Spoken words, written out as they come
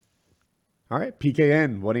All right,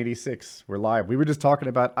 PKN 186. We're live. We were just talking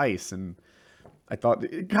about ice, and I thought,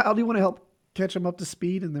 Kyle, do you want to help catch him up to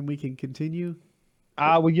speed, and then we can continue?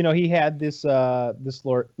 Well, he had this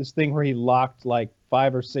thing where he locked like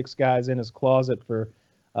 5 or 6 guys in his closet for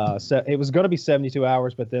it was going to be 72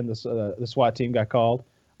 hours, but then the SWAT team got called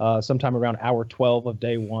sometime around hour 12 of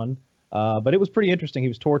day one. But it was pretty interesting. He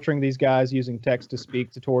was torturing these guys using text to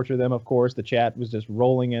speak to torture them. Of course, the chat was just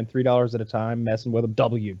rolling in $3 at a time, messing with them.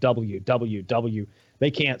 W.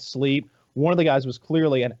 They can't sleep. One of the guys was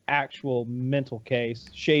clearly an actual mental case.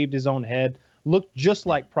 Shaved his own head. Looked just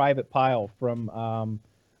like Private Pile from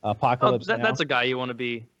Apocalypse Now. That's a guy you want to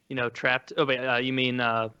be, trapped. Oh, wait, you mean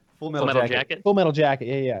Full Metal Jacket? Full Metal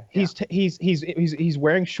Jacket. Yeah. He's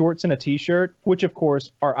wearing shorts and a t-shirt, which of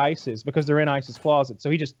course are Ice's because they're in Ice's closet.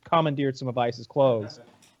 So he just commandeered some of Ice's clothes,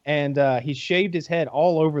 and he shaved his head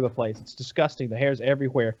all over the place. It's disgusting. The hair's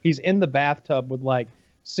everywhere. He's in the bathtub with like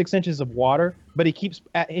 6 inches of water, but he keeps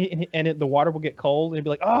the water will get cold, and he'll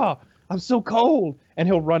be like, "Oh, I'm so cold," and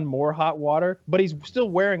he'll run more hot water, but he's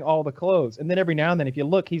still wearing all the clothes. And then every now and then, if you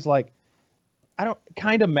look, he's like,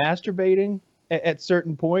 kind of masturbating at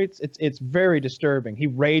certain points. It's very disturbing. He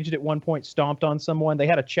raged at one point, stomped on someone. They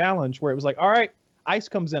had a challenge where it was like, all right, Ice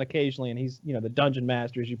comes in occasionally, and he's, the dungeon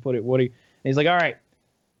master, as you put it, Woody. And he's like, all right,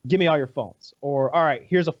 give me all your phones. Or, all right,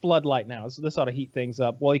 here's a floodlight now. So this ought to heat things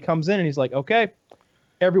up. Well, he comes in, and he's like, okay,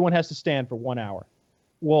 everyone has to stand for 1 hour.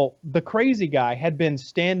 Well, the crazy guy had been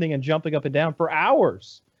standing and jumping up and down for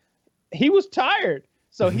hours. He was tired.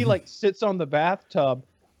 So he sits on the bathtub.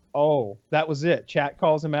 Oh, that was it. Chat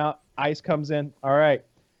calls him out. Ice comes in. All right,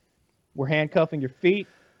 we're handcuffing your feet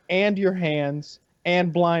and your hands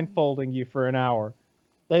and blindfolding you for an hour.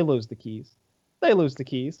 They lose the keys. They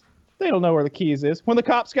don't know where the keys is. When the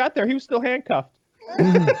cops got there, he was still handcuffed.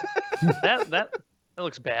 That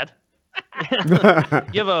looks bad.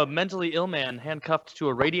 You have a mentally ill man handcuffed to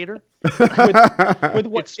a radiator? with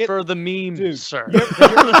what? It's for the meme, dude, sir.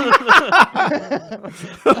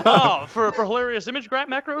 Oh, for hilarious image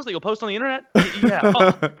macros that you'll post on the internet? Yeah.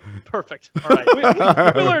 Oh, perfect. All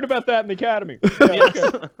right. We learned about that in the academy.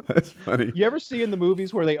 That's funny. You ever see in the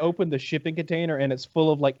movies where they open the shipping container and it's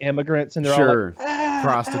full of like immigrants and they're all like,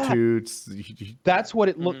 prostitutes. That's what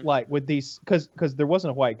it looked like with these, because there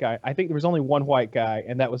wasn't a white guy. I think there was only one white guy,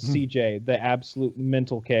 and that was CJ, the absolute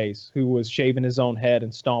mental case, who was shaving his own head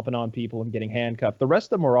and stomping on people and getting handcuffed. The rest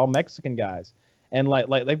of them were all Mexican guys, and like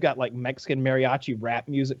they've got like Mexican mariachi rap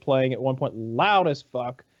music playing at one point, loud as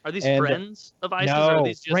fuck. Are these friends of ISIS, no, or are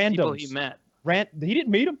these just randoms. people he met? He didn't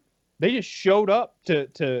meet them. They just showed up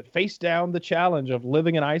to face down the challenge of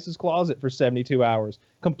living in ISIS closet for 72 hours.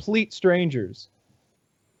 Complete strangers.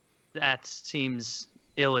 That seems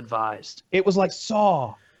ill-advised. It was like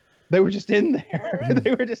Saw. They were just in there.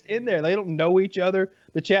 They were just in there. They don't know each other.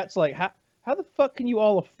 The chat's like, how the fuck can you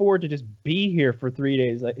all afford to just be here for 3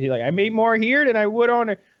 days? He's like, I made more here than I would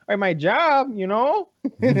on my job,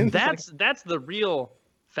 That's the real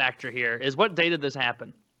factor here. Is what day did this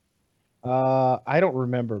happen? I don't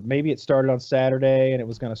remember. Maybe it started on Saturday and it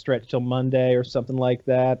was going to stretch till Monday or something like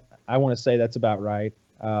that. I want to say that's about right.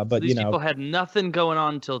 But so these people had nothing going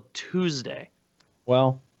on until Tuesday.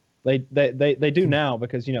 Well, they do now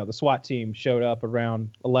because the SWAT team showed up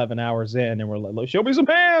around 11 hours in and we're like, show me some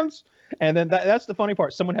hands. And then that's the funny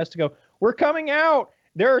part. Someone has to go, we're coming out.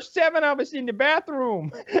 There are 7 of us in the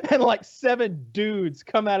bathroom. And like 7 dudes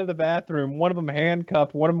come out of the bathroom. One of them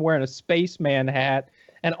handcuffed, one of them wearing a spaceman hat,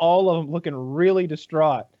 and all of them looking really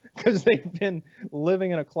distraught because they've been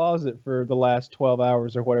living in a closet for the last 12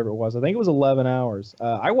 hours or whatever it was. I think it was 11 hours.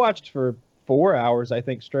 I watched for 4 hours, I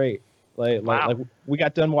think, straight. Like we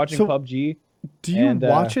got done watching PUBG. Do you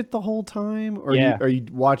watch it the whole time, or are you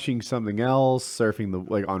watching something else, surfing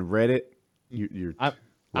on Reddit?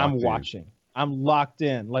 I'm watching. I'm locked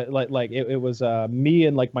in. It was me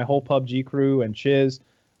and like my whole PUBG crew and Chiz.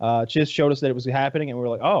 Chiz showed us that it was happening, and we were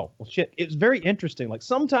like, oh well, shit. It was very interesting. Like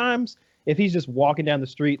sometimes if he's just walking down the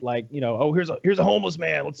street, like oh here's a homeless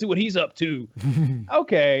man. Let's see what he's up to.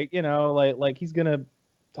 Okay, like he's gonna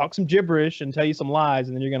talk some gibberish and tell you some lies,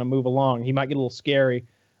 and then you're gonna move along. He might get a little scary,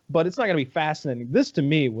 but it's not gonna be fascinating. This to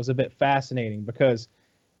me was a bit fascinating because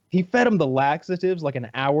he fed him the laxatives like an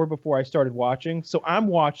hour before I started watching. So I'm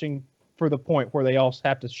watching for the point where they all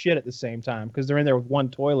have to shit at the same time because they're in there with one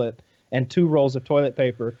toilet and 2 rolls of toilet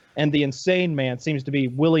paper, and the insane man seems to be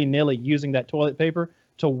willy-nilly using that toilet paper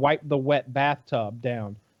to wipe the wet bathtub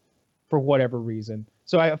down for whatever reason.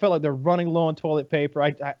 So I felt like they're running low on toilet paper.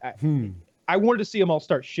 I wanted to see them all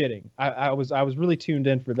start shitting. I was really tuned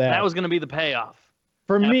in for that. That was going to be the payoff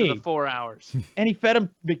for after me. The 4 hours. And he fed them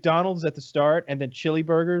McDonald's at the start and then chili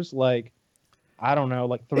burgers. Like, I don't know,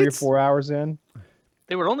 like 3 or It's- 4 hours in.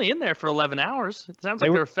 They were only in there for 11 hours. It sounds They like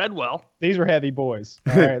were- they were fed well. These were heavy boys.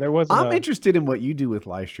 All right, there wasn't. I'm interested in what you do with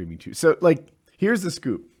live streaming too. So, like, here's the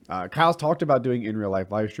scoop. Kyle's talked about doing in real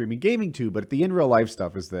life live streaming gaming too, but the in real life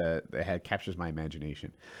stuff is that captures my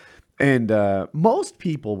imagination. And most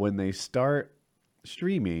people, when they start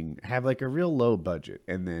streaming, have like a real low budget,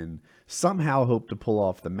 and then somehow hope to pull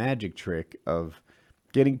off the magic trick of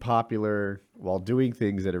getting popular while doing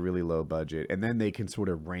things at a really low budget, and then they can sort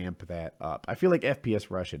of ramp that up. I feel like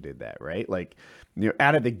FPS Russia did that, right? Like,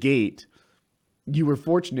 out of the gate, you were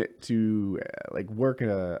fortunate to like work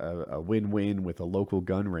a win-win with a local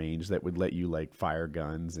gun range that would let you like fire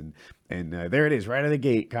guns, and there it is right out of the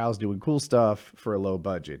gate. Kyle's doing cool stuff for a low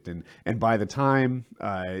budget, and by the time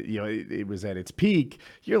it was at its peak,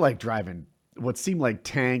 you're like driving what seemed like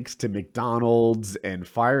tanks to McDonald's and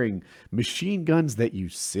firing machine guns that you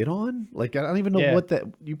sit on. Like, I don't even know Yeah. what that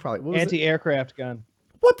you probably what was it? anti-aircraft gun.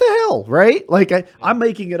 What the hell, right? Like, I'm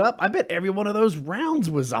making it up. I bet every one of those rounds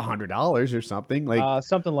was $100 or something. Like,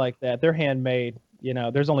 Something like that. They're handmade.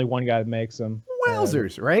 There's only one guy that makes them.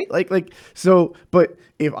 wowzers, right? Like so. But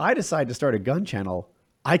if I decide to start a gun channel,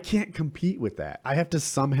 I can't compete with that. I have to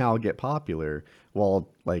somehow get popular while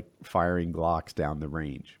like firing Glocks down the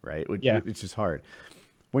range, right? It's just hard.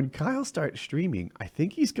 When Kyle starts streaming, I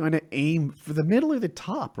think he's going to aim for the middle or the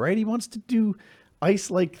top, right? He wants to do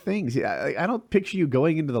ice-like things. I don't picture you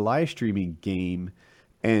going into the live streaming game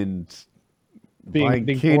and buying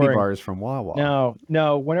being candy boring. bars from Wawa.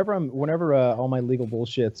 No. Whenever all my legal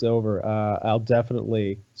bullshit's over, I'll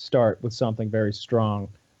definitely start with something very strong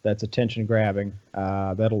that's attention grabbing.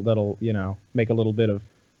 That'll make a little bit of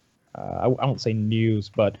I won't say news,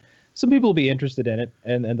 but some people will be interested in it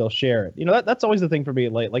and they'll share it. That's always the thing for me.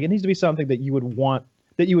 Like it needs to be something that you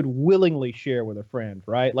would willingly share with a friend,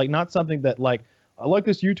 right? Like not something that like I like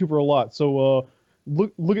this YouTuber a lot, so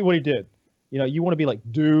look at what he did. You want to be like,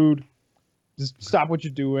 dude, just stop what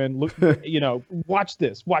you're doing. Look, watch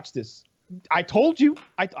this. I told you,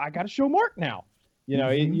 I got to show Mark now.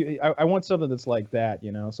 I want something that's like that.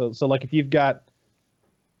 So like if you've got,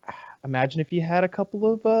 imagine if you had a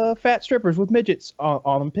couple of fat strippers with midgets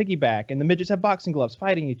on them piggyback, and the midgets have boxing gloves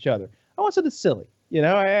fighting each other. I want something silly.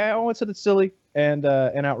 I want something silly and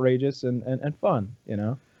outrageous and fun.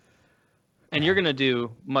 And you're gonna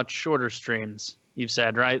do much shorter streams. You've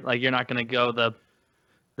said, right? Like you're not gonna go the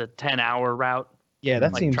 10-hour route. Yeah,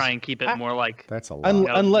 that like seems. try and keep it more like. That's a lot.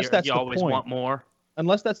 Unless that's you the always point. want more.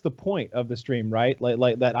 Unless that's the point of the stream, right?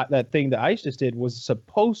 Like that thing that Ice just did was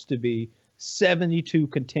supposed to be 72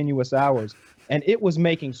 continuous hours, and it was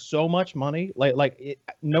making so much money.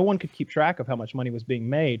 No one could keep track of how much money was being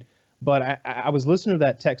made. But I was listening to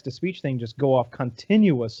that text to speech thing just go off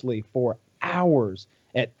continuously for hours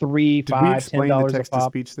at $3, Did we $5, explain the $10 a text to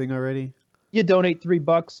pop. speech thing already? You donate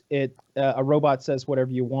 $3, a robot says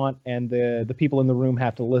whatever you want, and the people in the room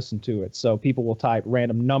have to listen to it. So people will type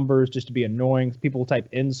random numbers just to be annoying. People will type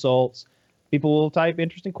insults. People will type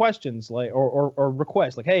interesting questions or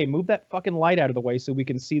requests like, "Hey, move that fucking light out of the way so we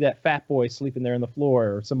can see that fat boy sleeping there on the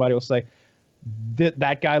floor." Or somebody will say,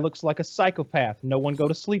 "That guy looks like a psychopath. No one go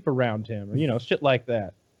to sleep around him," or shit like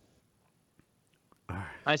that.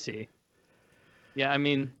 I see. Yeah, I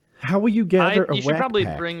mean, How will you gather a you should whack probably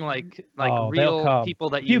pack? bring like Oh, they'll real come. people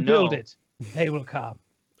that You know. build it, they will come.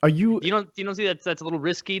 Are you? You don't see that's a little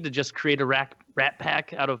risky to just create a rat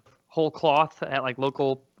pack out of whole cloth at like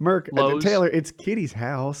local. Merc, Lowe's? Taylor, it's Kitty's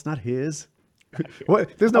house, not his.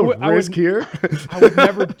 What? There's no I would- risk here. I would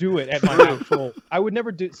never do it at my actual. I would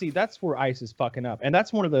never do. See, that's where ICE is fucking up, and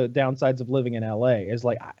that's one of the downsides of living in LA. Is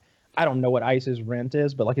like, I don't know what ICE's rent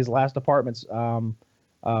is, but like his last apartment's,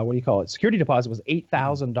 what do you call it? Security deposit was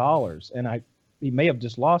 $8,000, and he may have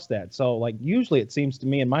just lost that. So like, usually it seems to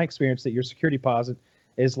me, in my experience, that your security deposit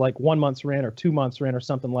is like 1 month's rent or 2 months' rent or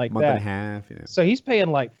something like Month that. and a half. Yeah. So he's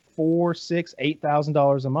paying like $4,000, $6,000,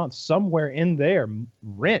 $8,000 a month, somewhere in there,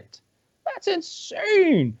 rent. That's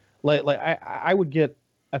insane. Like I would get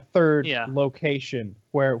a third Yeah. location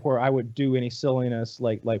where I would do any silliness,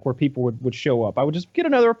 like where people would show up. I would just get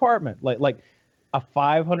another apartment, like a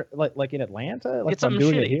 500, like in Atlanta, like Get if I'm something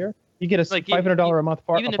doing it shitty. here. You get a Like, $500 a month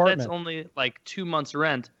Even if apartment. that's only like 2 months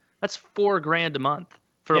rent, that's $4,000 a month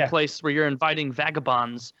for Yeah. a place where you're inviting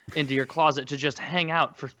vagabonds into your closet to just hang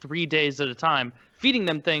out for 3 days at a time, feeding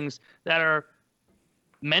them things that are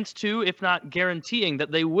meant to, if not guaranteeing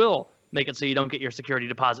that they will make it so you don't get your security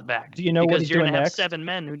deposit back. Do you know what because he's you're doing gonna have next? 7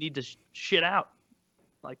 men who need to shit out.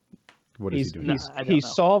 What is he He's doing? No, he's I don't he's know.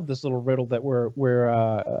 solved this little riddle that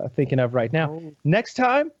we're thinking of right now. Oh. Next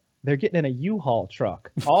time, they're getting in a U-Haul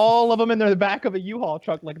truck. All of them in the back of a U-Haul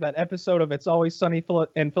truck, like that episode of It's Always Sunny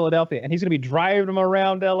in Philadelphia. And he's going to be driving them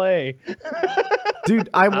around L.A. Dude,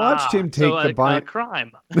 I watched him take so the a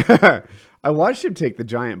crime. I watched him take the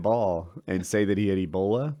giant ball and say that he had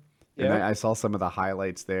Ebola. And Yeah. I saw some of the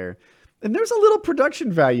highlights there. And there's a little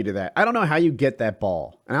production value to that. I don't know how you get that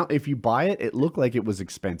ball. And if you buy it, it looked like it was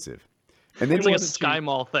expensive. And then It's like a wasn't Sky cheap.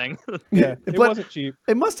 Mall thing. Yeah, it But- wasn't cheap.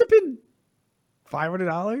 it must have been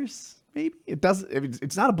 $500, maybe. It doesn't.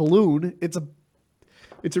 It's not a balloon. It's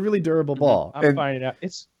a really durable ball. I'm And finding out.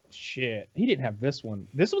 It's shit. He didn't have this one.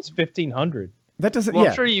 This one's $1,500. that doesn't. Well, yeah.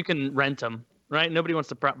 I'm sure you can rent them, right? Nobody wants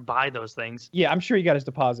to buy those things. Yeah, I'm sure he got his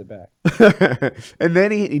deposit back. And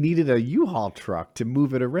then he needed a U-Haul truck to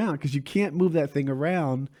move it around because you can't move that thing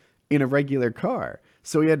around in a regular car.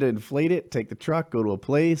 So he had to inflate it, take the truck, go to a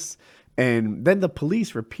place, and then the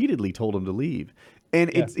police repeatedly told him to leave. And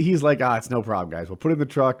he's like, it's no problem, guys. We'll put it in the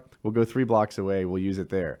truck. We'll go 3 blocks away. We'll use it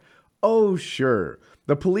there. Oh, sure.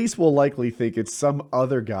 The police will likely think it's some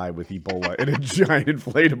other guy with Ebola in a giant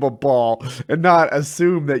inflatable ball and not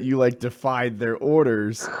assume that you like defied their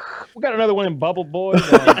orders. We got another one in Bubble Boys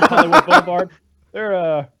on Hollywood Boulevard.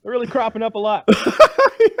 They're really cropping up a lot.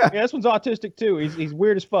 Yeah, this one's autistic too. He's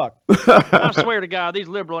weird as fuck. I swear to God, these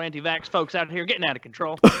liberal anti-vax folks out here getting out of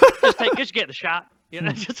control. Just get the shot. You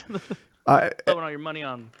know, just throwing all your money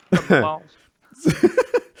on rubber balls.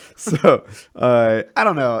 So I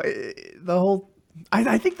don't know. The whole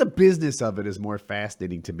I think the business of it is more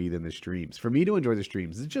fascinating to me than the streams. For me to enjoy the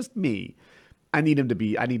streams, it's just me. I need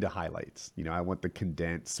the highlights. You know, I want the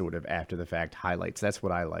condensed sort of after the fact highlights. That's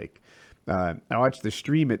what I like. I watch the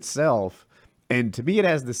stream itself, and to me, it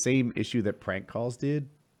has the same issue that prank calls did,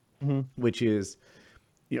 which is,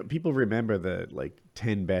 you know, people remember the like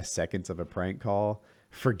 10 best seconds of a prank call,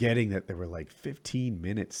 forgetting that there were like 15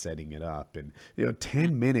 minutes setting it up and, you know,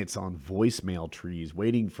 10 minutes on voicemail trees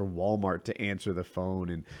waiting for Walmart to answer the phone.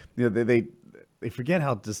 And, you know, they forget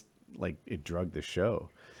how just like it drugged the show.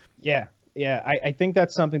 Yeah. I think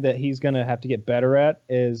that's something that he's gonna have to get better at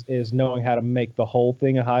is knowing how to make the whole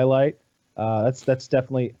thing a highlight. That's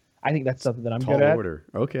definitely. I think that's something that I'm Tall good at. order.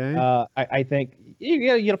 Okay. I think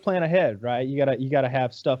you gotta plan ahead, right? You gotta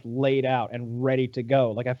have stuff laid out and ready to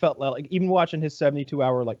go. Like I felt like even watching his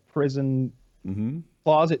 72-hour like prison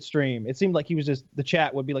closet stream, it seemed like he was just the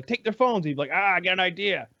chat would be like, take their phones. He'd be like, I got an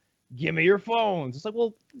idea. Give me your phones. It's like,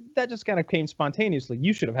 well, that just kind of came spontaneously.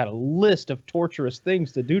 You should have had a list of torturous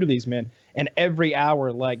things to do to these men, and every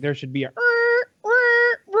hour, like there should be a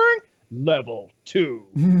level 2,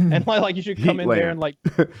 and like you should come in there and like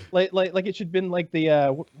it should have been like the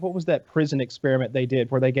what was that prison experiment they did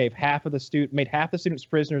where they gave made half the students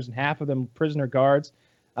prisoners and half of them prisoner guards,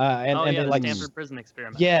 and the they like Stanford prison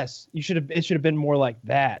experiment. yes, it should have been more like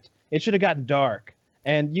that. It should have gotten dark.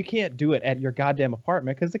 And you can't do it at your goddamn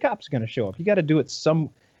apartment because the cops are going to show up. You got to do it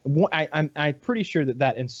I'm pretty sure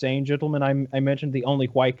that insane gentleman I mentioned, the only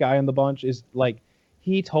white guy in the bunch, is like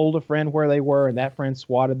he told a friend where they were and that friend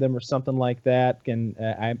swatted them or something like that. And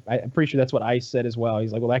I'm pretty sure that's what ICE said as well.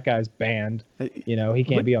 He's like, well, that guy's banned. You know, he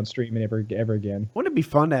can't be on streaming ever again. Wouldn't it be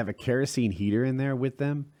fun to have a kerosene heater in there with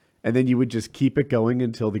them? And then you would just keep it going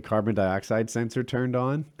until the carbon dioxide sensor turned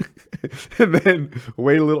on. And then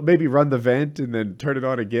wait a little, maybe run the vent and then turn it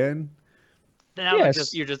on again. Now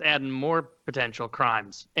Yes. you're just adding more potential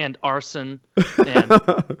crimes and arson and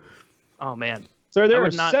oh man. So there I are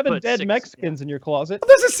would not 7 put dead 6 Mexicans in your closet.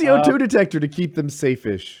 There's a CO2 detector to keep them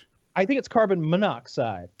safe-ish. I think it's carbon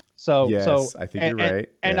monoxide. So, Yes, I think you're right.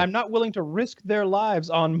 And Yeah. I'm not willing to risk their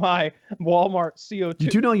lives on my Walmart CO2. You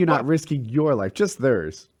do know you're not risking your life, just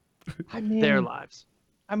theirs. I mean, Their lives.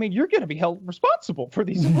 I mean, you're going to be held responsible for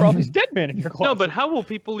all these dead men in your closet. No, but how will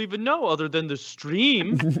people even know other than the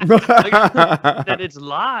stream that it's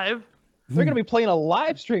live? they're going to be playing a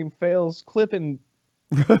live stream fails clip in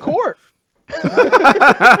court.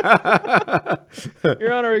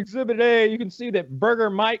 Your Honor, Exhibit A, you can see that Burger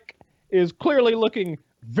Mike is clearly looking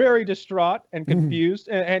very distraught and confused,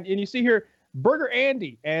 and you see here Burger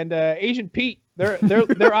Andy and Asian Pete.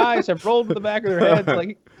 Their eyes have rolled to the back of their heads.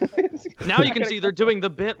 Like Now you can see they're doing the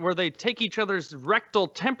bit where they take each other's rectal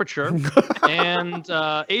temperature, and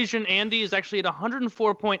Asian Andy is actually at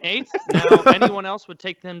 104.8. Now anyone else would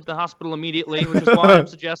take them to the hospital immediately, which is why I'm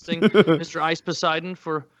suggesting Mr. Ice Poseidon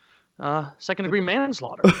for second-degree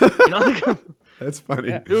manslaughter. You know? That's funny.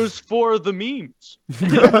 It was for the memes.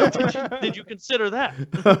 Did you consider that?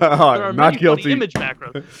 Oh, There are not many guilty. funny image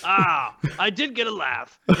macros. I did get a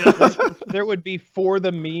laugh. You know? there would be for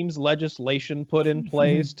the memes legislation put in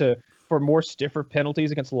place to for more stiffer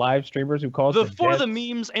penalties against live streamers who cause The For the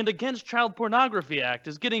Memes and Against Child Pornography Act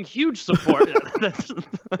is getting huge support.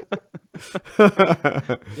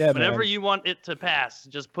 Yeah, Whenever man. you want it to pass,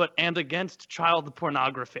 just put "and against child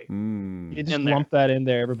pornography." You just in there. lump that in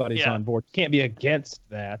there. Everybody's Yeah. on board. Can't be against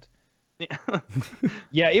that.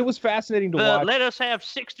 Yeah, it was fascinating to watch. Let us have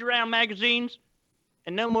 60-round magazines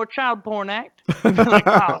and no more child porn act. Like,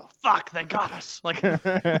 oh fuck, they got us. Like,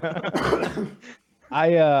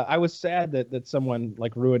 I was sad that someone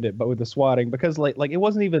like ruined it, but with the swatting, because like it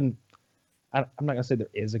wasn't even. I'm not gonna say there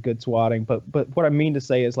is a good swatting, but what I mean to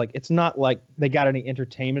say is like it's not like they got any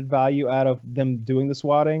entertainment value out of them doing the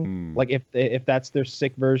swatting. Like if that's their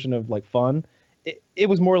sick version of like fun, it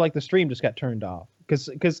was more like the stream just got turned off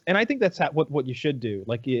because and I think that's what you should do.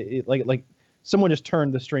 Like like someone just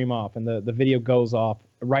turned the stream off and the video goes off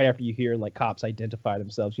right after you hear like cops identify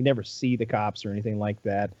themselves. You never see the cops or anything like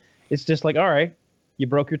that. It's just like, all right, you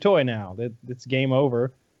broke your toy now. It's game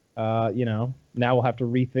over. You know, now we'll have to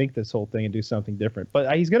rethink this whole thing and do something different.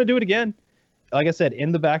 But he's going to do it again. Like I said,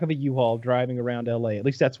 in the back of a U-Haul driving around LA. At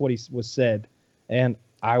least that's what was said. And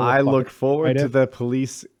I look forward to the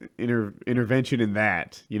police intervention in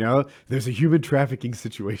that. You know, there's a human trafficking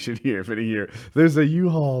situation here for the year. There's a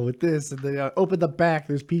U-Haul with this, and they open the back.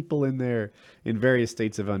 There's people in there in various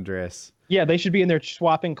states of undress. Yeah, they should be in there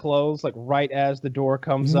swapping clothes, like right as the door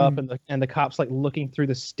comes up, and the cops like looking through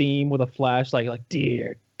the steam with a flash, like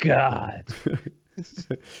dear God.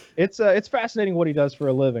 It's fascinating what he does for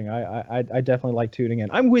a living. I definitely like tuning in.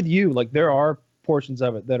 I'm with you. Like there are portions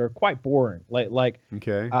of it that are quite boring. Like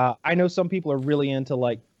okay. I know some people are really into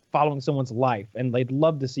like following someone's life, and they'd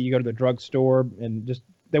love to see you go to the drugstore and just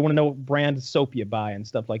they want to know what brand of soap you buy and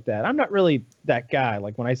stuff like that. I'm not really that guy.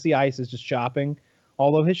 Like when I see ISIS just shopping.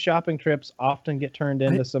 Although his shopping trips often get turned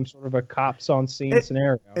into some sort of a cops on scene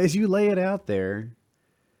scenario. As you lay it out there,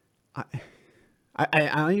 I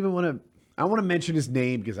don't even want to. I want to mention his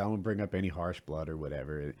name because I don't want to bring up any harsh blood or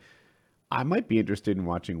whatever. I might be interested in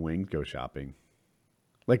watching Wings go shopping.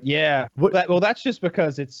 Like, yeah, well, that's just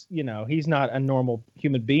because it's he's not a normal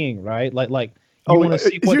human being, right? Like. Is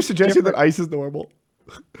your suggestion that Ice is normal?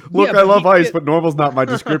 Look, yeah, I love Ice, but normal's not my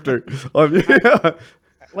descriptor. Yeah.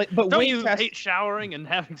 Like, but don't you hate showering and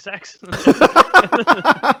having sex?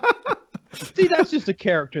 See, that's just a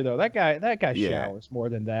character, though. That guy showers more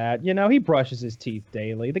than that. He brushes his teeth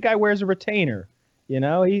daily. The guy wears a retainer.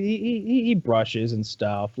 He brushes and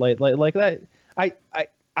stuff like that.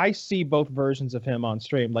 I see both versions of him on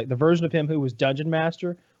stream. Like the version of him who was Dungeon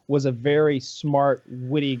Master was a very smart,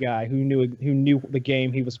 witty guy who knew the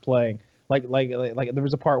game he was playing. Like there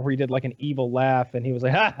was a part where he did like an evil laugh and he was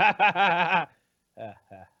like ha ha ha ha ha.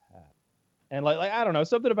 And like I don't know,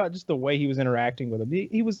 something about just the way he was interacting with him.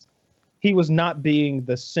 He was not being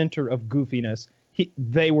the center of goofiness.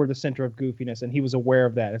 They were the center of goofiness, and he was aware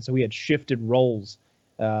of that, and so he had shifted roles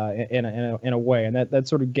in a way, and that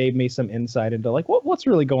sort of gave me some insight into like what's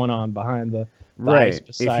really going on behind the right.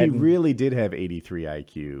 If he really did have 83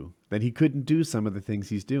 IQ, then he couldn't do some of the things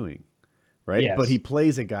he's doing, right? Yes. But he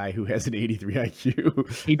plays a guy who has an 83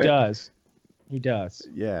 IQ. He does. He does.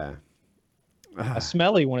 Yeah. A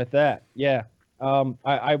smelly one at that. Yeah.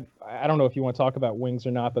 I don't know if you want to talk about Wings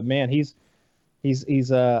or not, but man, he's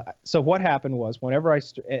so what happened was whenever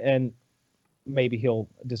and maybe he'll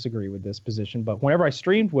disagree with this position, but whenever I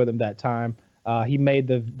streamed with him that time, he made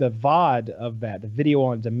the VOD of that, the video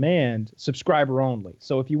on demand, subscriber only.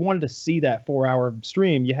 So if you wanted to see that 4-hour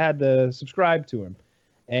stream, you had to subscribe to him.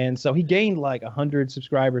 And so he gained like 100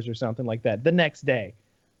 subscribers or something like that the next day.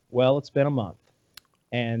 Well, it's been a month.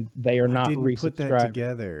 And they are not resubscribed. Put that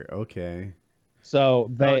together. Okay.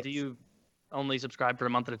 So do you only subscribe for a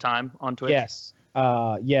month at a time on Twitch? Yes.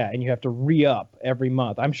 Yeah, and you have to re-up every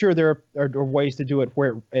month. I'm sure there are ways to do it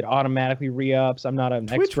where it automatically re-ups. I'm not an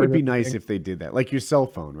expert. Twitch would be nice if they did that, like your cell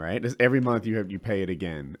phone, right? Every month you pay it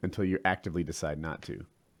again until you actively decide not to.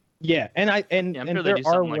 Yeah, and sure there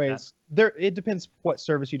are ways. It depends what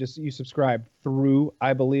service you subscribe through,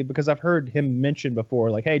 I believe, because I've heard him mention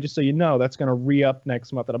before, like, hey, just so you know, that's gonna re-up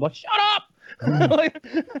next month, and I'm like, shut up.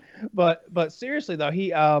 but seriously though,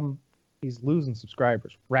 he's losing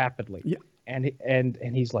subscribers rapidly. Yeah. And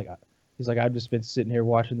he's like I've just been sitting here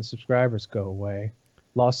watching the subscribers go away.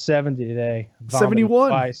 Lost 70 today. 71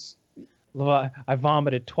 twice. I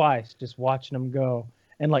vomited twice just watching him go.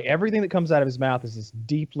 And like everything that comes out of his mouth is this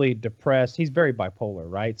deeply depressed. He's very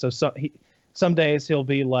bipolar, right? So some days he'll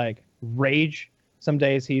be like rage. Some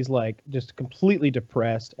days he's like just completely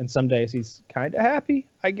depressed, and some days he's kind of happy,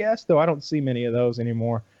 I guess. Though I don't see many of those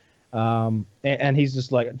anymore. And he's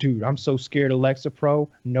just like, dude, I'm so scared of Alexa Pro.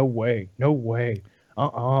 No way. And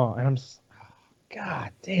I'm just,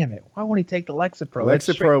 God damn it! Why won't he take the Lexapro?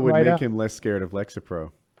 Lexapro would make him less scared of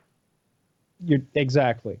Lexapro. You're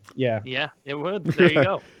exactly. Yeah. Yeah, it would. There you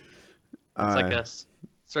go. It's like a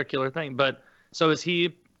circular thing. But so is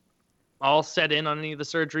he all set in on any of the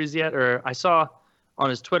surgeries yet? Or I saw on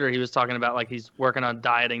his Twitter he was talking about like he's working on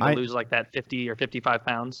dieting to lose like that 50 or 55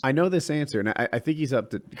 pounds. I know this answer, and I think he's up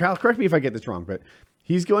to. Kyle, correct me if I get this wrong, but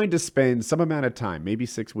he's going to spend some amount of time, maybe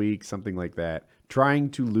 6 weeks, something like that, trying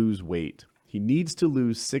to lose weight. He needs to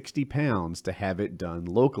lose 60 pounds to have it done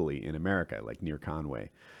locally in America, like near Conway.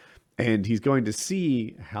 And he's going to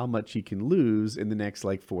see how much he can lose in the next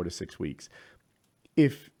like 4 to 6 weeks.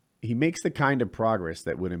 If he makes the kind of progress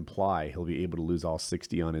that would imply he'll be able to lose all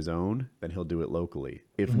 60 on his own, then he'll do it locally.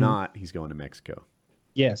 If not, he's going to Mexico.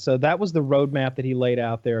 Yeah, so that was the roadmap that he laid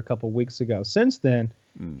out there a couple of weeks ago. Since then,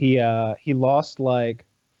 he lost like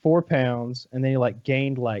 4 pounds, and then he like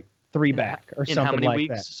gained like 3 back or in something how many like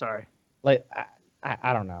weeks? that. Sorry. Like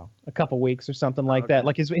I don't know, a couple weeks or something like that.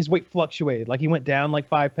 Like his weight fluctuated. Like he went down like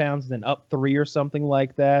 5 pounds, then up 3 or something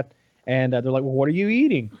like that. And they're like, well, what are you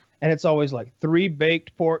eating? And it's always like 3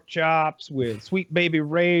 baked pork chops with sweet baby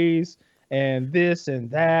rays and this and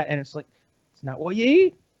that. And it's like, it's not what you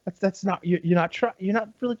eat. That's not you're not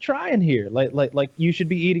really trying here. Like you should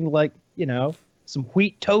be eating like, you know, some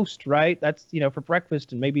wheat toast, right? That's, you know, for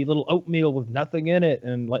breakfast, and maybe a little oatmeal with nothing in it.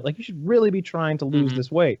 And like you should really be trying to lose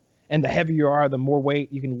this weight. And the heavier you are, the more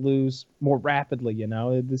weight you can lose more rapidly. You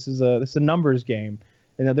know, this is a numbers game.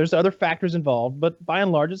 And there's other factors involved, but by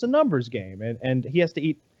and large, it's a numbers game. And he has to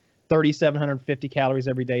eat 3,750 calories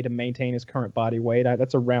every day to maintain his current body weight.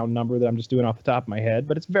 That's a round number that I'm just doing off the top of my head,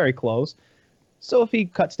 but it's very close. So if he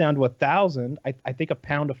cuts down to 1,000, I think a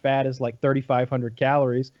pound of fat is like 3,500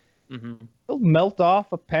 calories. He'll melt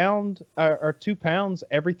off a pound or 2 pounds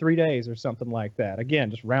every 3 days or something like that. Again,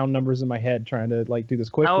 just round numbers in my head, trying to like do this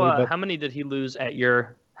quickly. How many did he lose at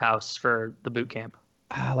your house for the boot camp?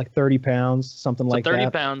 Like 30 pounds, something like 30 that.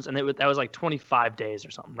 30 pounds, and that was like 25 days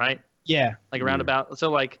or something, right? Yeah. Like around about. So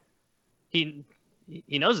like he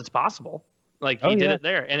knows it's possible. Like he did it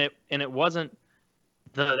there, and it wasn't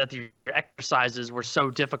that the exercises were so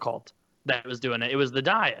difficult that was doing it. It was the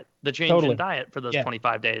diet, the change in diet for those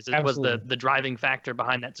 25 days. It was the driving factor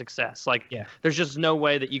behind that success. Like, there's just no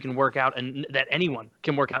way that you can work out and that anyone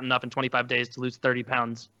can work out enough in 25 days to lose 30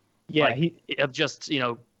 pounds. Yeah, like, of just, you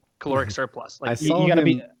know, caloric surplus. Like, you got to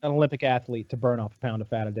be an Olympic athlete to burn off a pound of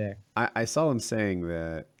fat a day. I saw him saying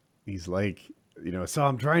that he's like, you know, so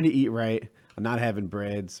I'm trying to eat right. I'm not having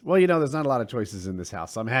breads. Well, you know, there's not a lot of choices in this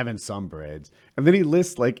house, so I'm having some breads. And then he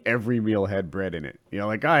lists like every meal had bread in it. You know,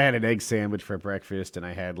 like I had an egg sandwich for breakfast, and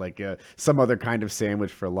I had like some other kind of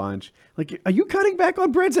sandwich for lunch. Like, are you cutting back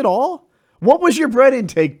on breads at all? What was your bread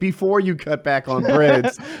intake before you cut back on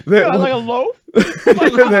breads? Like a loaf?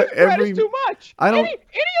 Like, bread is too much. Any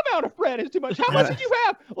amount of bread is too much. How much did you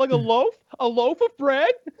have? Like a loaf? A loaf of bread?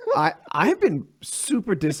 I've been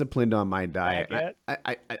super disciplined on my diet.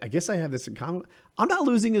 I guess I have this in common. I'm not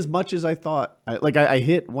losing as much as I thought. I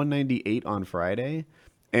hit 198 on Friday,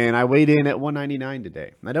 and I weighed in at 199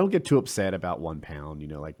 today. I don't get too upset about 1 pound, you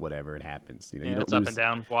know, like whatever, it happens. You know, you don't it's up and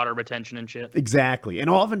down, water retention and shit. Exactly. And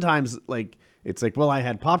oftentimes, like, it's like, well, I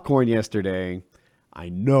had popcorn yesterday. I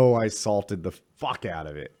know I salted the fuck out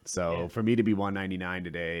of it. So for me to be 199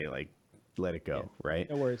 today, like, let it go, right?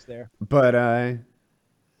 No worries there. But I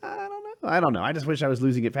don't know. I just wish I was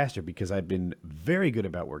losing it faster, because I've been very good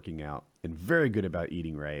about working out and very good about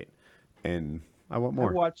eating right. And I want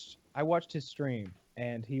more. I watched his stream,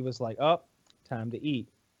 and he was like, "Oh, time to eat."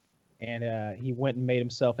 And he went and made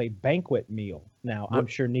himself a banquet meal. Now, I'm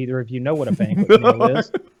sure neither of you know what a banquet meal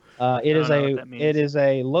is. It is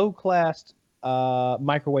a low-class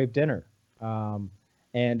microwave dinner.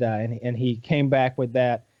 And he came back with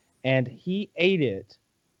that, and he ate it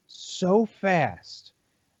so fast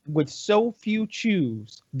with so few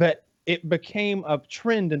chews that it became a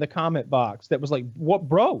trend in the comment box that was like, "What,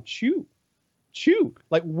 bro? Chew."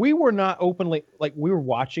 Like, we were not openly, like, we were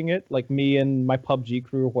watching it, like me and my PUBG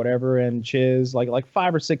crew or whatever, and Chiz, like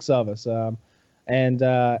 5 or 6 of us,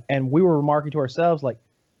 and we were remarking to ourselves, like,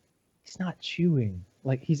 he's not chewing.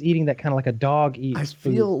 Like, he's eating that kind of like a dog eats. I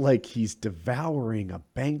feel like he's devouring a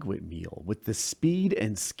banquet meal with the speed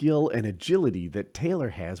and skill and agility that Taylor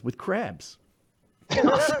has with crabs.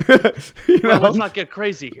 Let's not get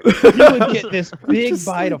crazy here. You would get this big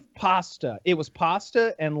bite of pasta. It was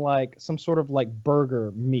pasta and like some sort of like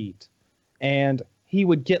burger meat, and he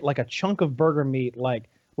would get like a chunk of burger meat, like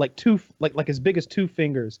as big as 2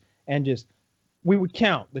 fingers, and just, we would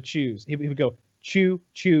count the chews. He would go chew,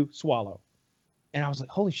 chew, swallow, and I was like,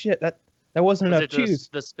 holy shit, That wasn't Was enough it the, juice.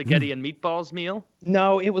 the spaghetti and meatballs meal?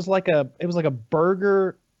 No, it was like a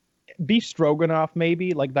burger, beef stroganoff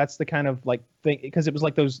maybe. Like that's the kind of like thing because it was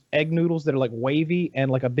like those egg noodles that are like wavy and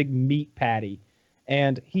like a big meat patty.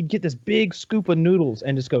 And he'd get this big scoop of noodles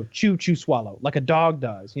and just go chew, chew, swallow like a dog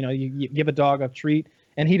does. You give a dog a treat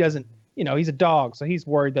and he doesn't. He's a dog, so he's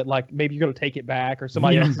worried that like maybe you're gonna take it back or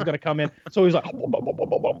somebody else is gonna come in. So he's like,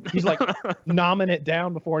 he's like nomming it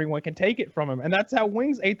down before anyone can take it from him. And that's how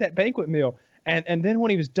Wings ate that banquet meal. And then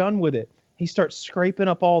when he was done with it, he starts scraping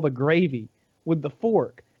up all the gravy with the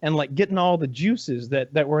fork and like getting all the juices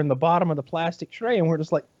that were in the bottom of the plastic tray. And we're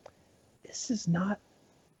just like, this is not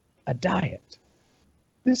a diet.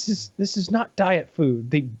 This is not diet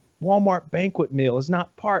food. The Walmart banquet meal is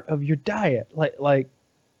not part of your diet. Like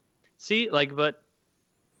See,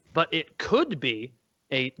 but it could be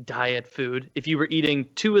a diet food if you were eating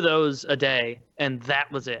 2 of those a day and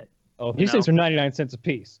that was it. oh, these things are 99 cents a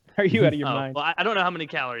piece. Are you out of your Oh, mind? well, I don't know how many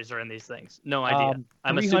calories are in these things. No idea.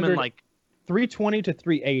 I'm 300 assuming like 320 to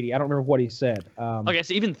 380. I don't remember what he said. okay,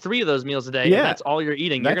 so even 3 of those meals a day, Yeah. and that's all you're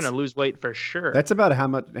eating, you're That's- gonna lose weight for sure. That's about how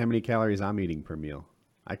many calories I'm eating per meal.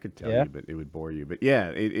 I could tell Yeah. you, but it would bore you. But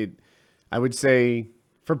yeah, I would say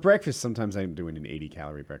for breakfast, sometimes I'm doing an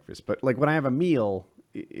 80-calorie breakfast. But like when I have a meal,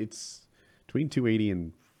 it's between 280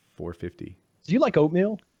 and 450. Do you like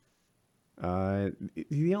oatmeal?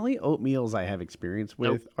 The only oatmeals I have experience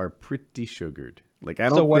with are pretty sugared. Like I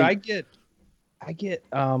don't. So what think- I get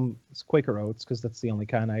it's Quaker Oats because that's the only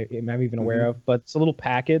kind I'm even aware Mm-hmm. of. But it's the little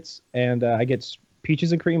packets, and I get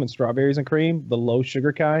peaches and cream and strawberries and cream, the low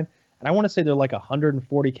sugar kind. And I want to say they're like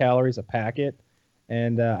 140 calories a packet.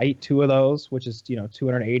 And I eat 2 of those, which is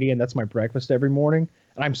 280, and that's my breakfast every morning.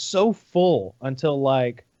 And I'm so full until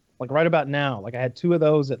like right about now. Like I had 2 of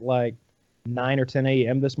those at like 9 or 10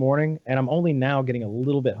 a.m. this morning, and I'm only now getting a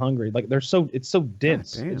little bit hungry. Like it's so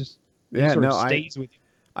dense. damn. It just Yeah, sort no, of stays with you.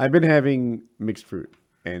 I've been having mixed fruit,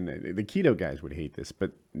 and the keto guys would hate this,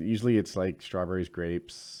 but usually it's like strawberries,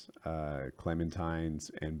 grapes, clementines,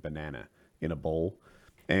 and banana in a bowl.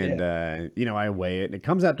 And, I weigh it, and it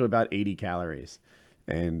comes out to about 80 calories.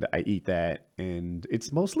 And I eat that, and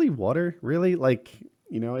it's mostly water, really. Like,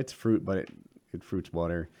 it's fruit, but it fruits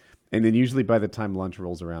water. And then usually by the time lunch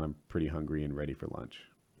rolls around, I'm pretty hungry and ready for lunch.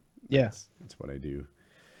 Yes. That's what I do.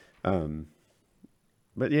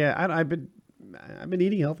 But yeah, I've been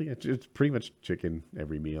eating healthy. It's pretty much chicken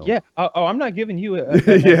every meal. Yeah. Oh, I'm not giving you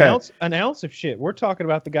Yeah. an ounce of shit. We're talking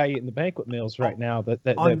about the guy eating the banquet meals right now that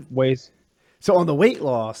On- weighs. So on the weight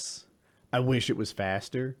loss, I wish it was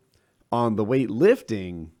faster. On the weight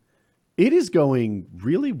lifting, it is going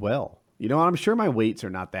really well. I'm sure my weights are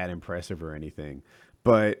not that impressive or anything,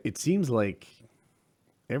 but it seems like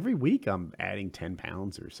every week I'm adding 10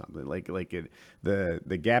 pounds or something.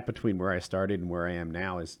 The gap between where I started and where I am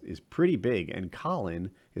now is pretty big. And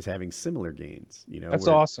Colin is having similar gains. That's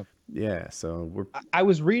awesome. Yeah. So we're I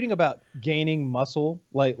was reading about gaining muscle,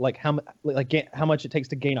 like how much it takes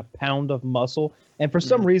to gain a pound of muscle, and for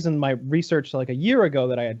some reason, my research like a year ago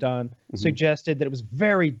that I had done suggested that it was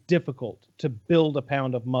very difficult to build a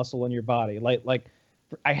pound of muscle in your body. Like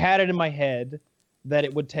I had it in my head that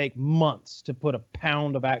it would take months to put a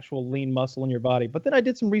pound of actual lean muscle in your body, but then I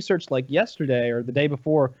did some research like yesterday or the day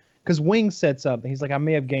before because Wings said something. He's like, I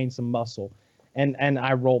may have gained some muscle. And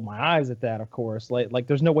I rolled my eyes at that, of course. Like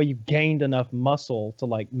there's no way you've gained enough muscle to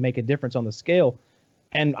like make a difference on the scale.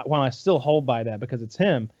 And while I still hold by that because it's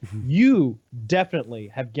him, you definitely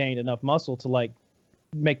have gained enough muscle to like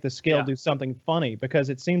make the scale do something funny because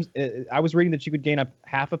it seems I was reading that you could gain up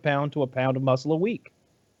half a pound to a pound of muscle a week.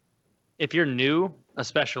 If you're new,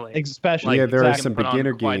 especially. Especially, yeah, there are exactly. some put on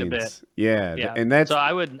beginner quite a gains. bit. Yeah, Yeah, and that's so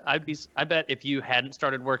I bet if you hadn't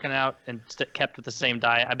started working out and kept with the same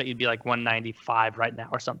diet, I bet you'd be like 195 right now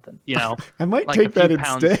or something. I might like take a few that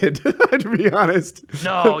pounds. instead. To be honest.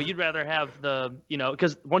 No, you'd rather have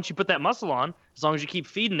because once you put that muscle on, as long as you keep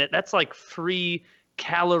feeding it, that's like free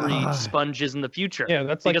calorie sponges in the future. Yeah,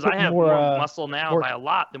 that's like because I putting have more, more muscle now more- by a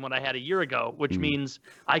lot than what I had a year ago, which means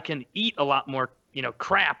I can eat a lot more,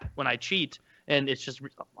 crap when I cheat. And it's just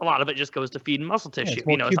a lot of it just goes to feeding muscle Yeah, tissue. it's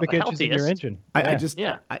more It's not cubic the inches in your healthiest.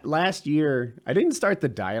 engine. Last year, I didn't start the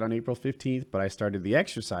diet on April 15th, but I started the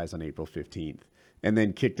exercise on April 15th and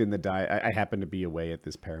then kicked in the diet. I happened to be away at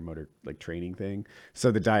this paramotor training thing.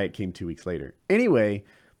 So the diet came 2 weeks later. Anyway,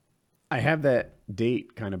 I have that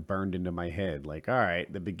date kind of burned into my head. Like, all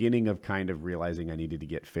right, the beginning of kind of realizing I needed to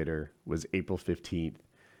get fitter was April 15th.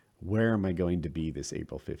 Where am I going to be this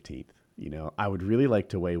April 15th? I would really like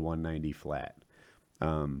to weigh 190 flat.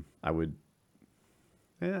 I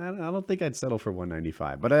don't think I'd settle for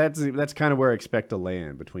 195, but that's kind of where I expect to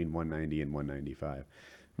land between 190 and 195.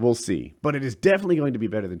 We'll see. But it is definitely going to be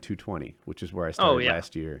better than 220, which is where I started yeah.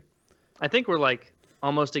 last year. I think we're like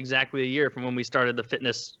almost exactly a year from when we started the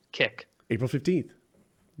fitness kick. April 15th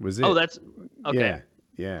was it. Oh, that's okay.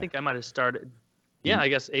 Yeah. I think I might have started. Yeah, I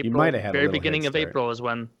guess April. might have had a very little beginning head of start. April is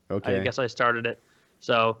when Okay. I guess I started it.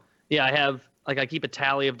 So yeah, I keep a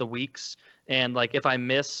tally of the weeks, and like if I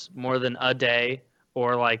miss more than a day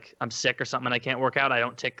or like I'm sick or something and I can't work out, I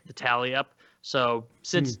don't tick the tally up. So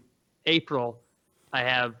since April, I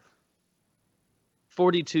have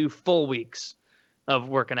 42 full weeks of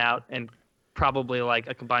working out and probably like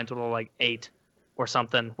a combined total of like 8 or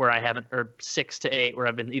something where I haven't, or 6 to 8 where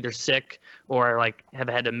I've been either sick or like have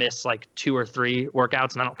had to miss like 2 or 3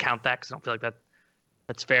 workouts, and I don't count that because I don't feel like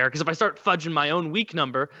that's fair. Because if I start fudging my own week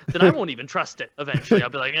number, then I won't even trust it. Eventually, I'll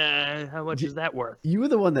be like, how much is that worth? You were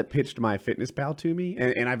the one that pitched MyFitnessPal to me,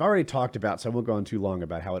 and I've already talked about, so I won't go on too long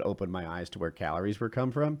about how it opened my eyes to where calories were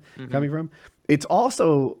coming from. It's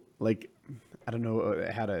also like, I don't know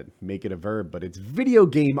how to make it a verb, but it's video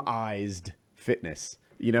game-ized fitness.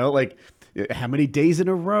 You know, like how many days in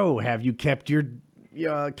a row have you kept your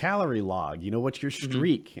calorie log? You know, what's your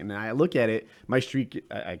streak? And I look at it, my streak,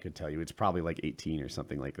 I could tell you, it's probably like 18 or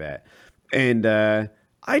something like that. And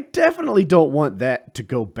I definitely don't want that to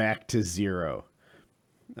go back to 0.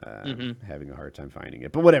 Having a hard time finding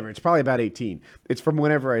it, but whatever. It's probably about 18. It's from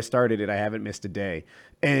whenever I started it. I haven't missed a day,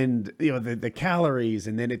 and you know the calories,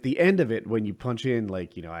 and then at the end of it, when you punch in,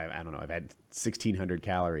 like, you know, I don't know, I've had 1,600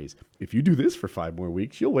 calories. If you do this for 5 more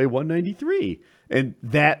weeks, you'll weigh 193, and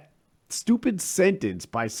that stupid sentence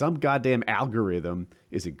by some goddamn algorithm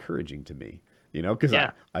is encouraging to me. You know, because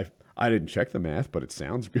I didn't check the math, but it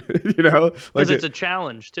sounds good. You know, because it's a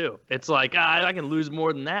challenge too. It's like I can lose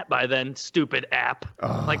more than that by then. Stupid app.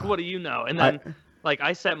 Like, what do you know? And then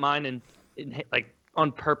I set mine in like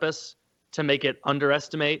on purpose to make it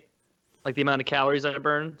underestimate like the amount of calories I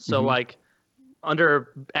burn. So like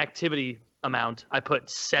under activity amount, I put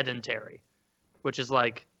sedentary, which is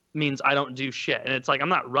like means I don't do shit. And it's like I'm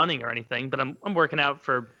not running or anything, but I'm working out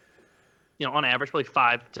for, you know, on average probably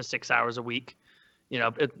 5 to 6 hours a week. You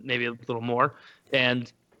know, maybe a little more. And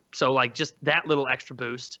so, like, just that little extra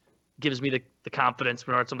boost gives me the confidence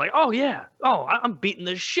when I'm like, oh, yeah. Oh, I'm beating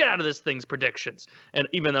the shit out of this thing's predictions. And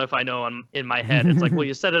even though if I know I'm in my head, it's like, well,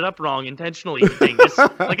 you set it up wrong intentionally, you dingus.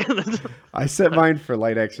 Like, I set mine for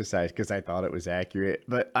light exercise because I thought it was accurate.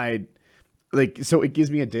 But so it gives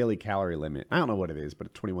me a daily calorie limit. I don't know what it is,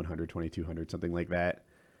 but 2,100, 2,200, something like that.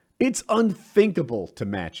 It's unthinkable to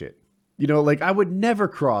match it. You know, like, I would never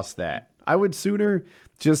cross that. I would sooner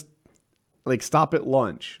just like stop at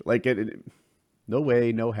lunch. Like, no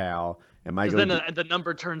way, no how am I going. Then the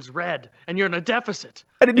number turns red and you're in a deficit.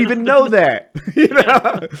 I didn't even know that. You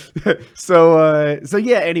know? So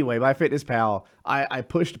yeah. Anyway, MyFitnessPal, I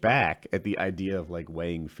pushed back at the idea of like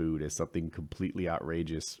weighing food as something completely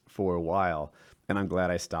outrageous for a while, and I'm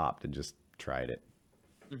glad I stopped and just tried it.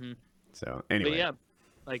 So anyway, but yeah,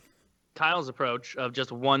 like Kyle's approach of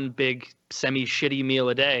just one big semi-shitty meal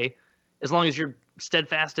a day. As long as you're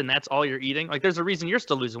steadfast and that's all you're eating, like there's a reason you're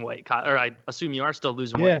still losing weight, or I assume you are still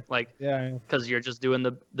losing weight, like because you're just doing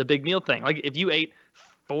the big meal thing. Like if you ate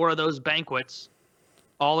 4 of those banquets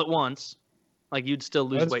all at once, like you'd still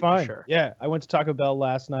lose weight for sure. Yeah, I went to Taco Bell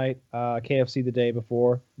last night, KFC the day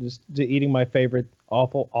before, just eating my favorite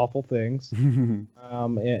awful things, and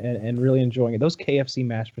really enjoying it. Those KFC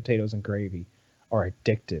mashed potatoes and gravy are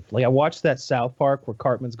addictive. Like I watched that South Park where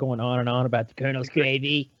Cartman's going on and on about the Colonel's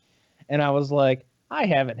gravy. And I was like, I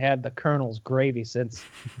haven't had the Colonel's gravy since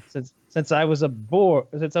I was a boy.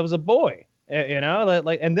 Since I was a boy, you know,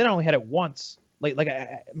 like, and then I only had it once.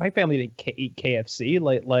 My family didn't eat KFC.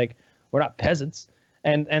 Like we're not peasants,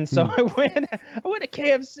 and so I went to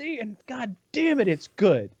KFC, and god damn it, it's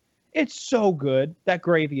good. It's so good. That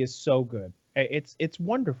gravy is so good. It's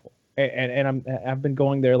wonderful. And I've been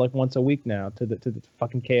going there like once a week now to the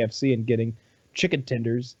fucking KFC and getting chicken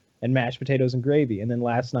tenders and mashed potatoes and gravy. And then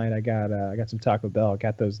last night I got some Taco Bell. I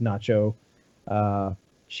got those nacho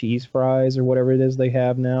cheese fries or whatever it is they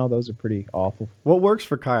have now. Those are pretty awful. What works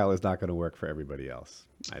for Kyle is not going to work for everybody else,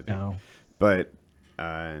 I think. No. But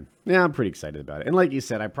yeah, I'm pretty excited about it. And like you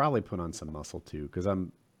said, I probably put on some muscle too because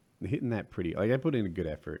I'm hitting that pretty. Like I put in a good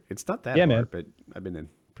effort. It's not that hard, man. But I've been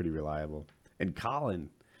pretty reliable. And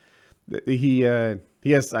Colin, he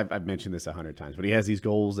has. I've mentioned this 100 times, but he has these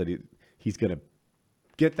goals that he's going to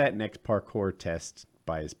get that next parkour test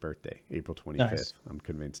by his birthday, April 25th. Nice. I'm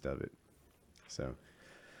convinced of it. So,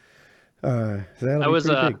 that'll be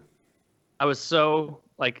pretty big. I was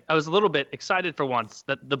a little bit excited for once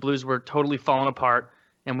that the Blues were totally falling apart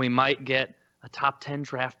and we might get a top 10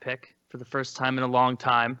 draft pick for the first time in a long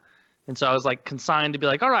time. And so I was like consigned to be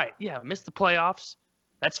like, all right, yeah, missed the playoffs.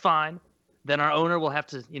 That's fine. Then our owner will have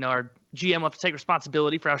to, our GM will have to take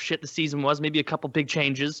responsibility for how shit the season was. Maybe a couple big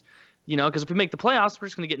changes, because if we make the playoffs, we're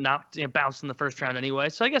just going to get knocked, bounced in the first round anyway.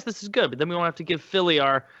 So I guess this is good. But then we won't have to give Philly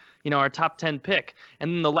our top 10 pick.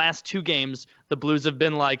 And then the last 2 games, the Blues have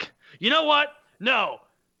been like, you know what? No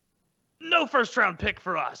first round pick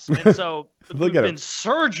for us. And so we've been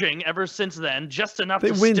surging ever since then, just enough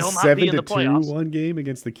to still not be in the playoffs. One game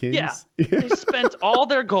against the Kings. Yeah. They spent all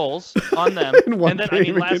their goals on them. And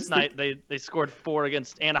then, last night they scored 4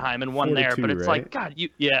 against Anaheim and won there. But it's right? like, God,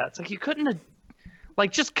 it's like you couldn't have,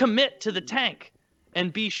 just commit to the tank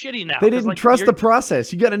and be shitty now. They didn't trust the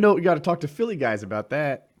process. You got to talk to Philly guys about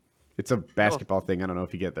that. It's a basketball thing. I don't know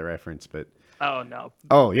if you get the reference, but. Oh, no.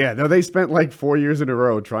 Oh, yeah. No, they spent like 4 years in a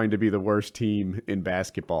row trying to be the worst team in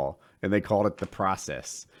basketball, and they called it the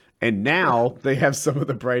process. And now they have some of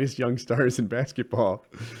the brightest young stars in basketball.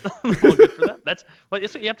 Well, good for that. That's what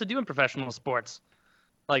you have to do in professional sports.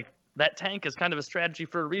 Like, that tank is kind of a strategy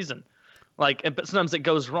for a reason. But sometimes it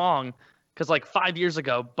goes wrong because, 5 years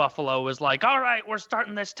ago, Buffalo was like, all right, we're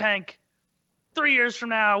starting this tank. 3 years from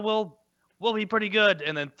now, we'll be pretty good.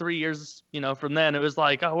 And then 3 years, from then, it was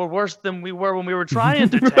like, oh, we're worse than we were when we were trying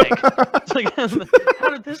to tank. It's like, how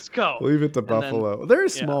did this go? Leave it to Buffalo. They're a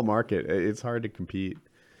small market. It's hard to compete.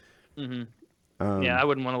 Mm-hmm. I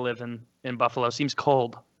wouldn't want to live in Buffalo. Seems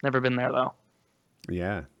cold. Never been there, though.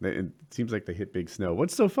 Yeah. It seems like they hit big snow.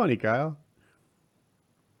 What's so funny, Kyle?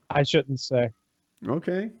 I shouldn't say.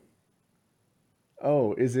 Okay.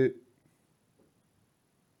 Oh, is it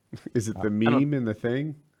the meme in the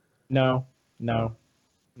thing? No, I'm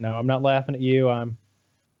not laughing at you. I'm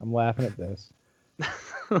laughing at this.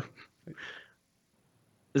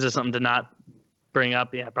 Is this something to not bring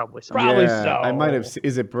up? Yeah, probably something. Probably so. I might have.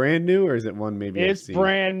 Is it brand new or is it one maybe? It's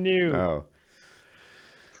brand new. Oh.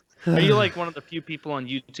 Are you one of the few people on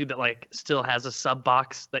YouTube that still has a sub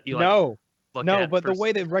box that you look at? But the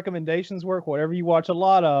way that recommendations work, whatever you watch a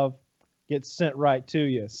lot of gets sent right to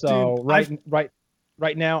you. So dude,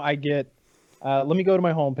 right now I get. Let me go to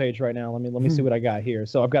my homepage right now. Let me see what I got here.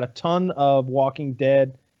 So I've got a ton of Walking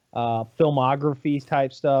Dead filmography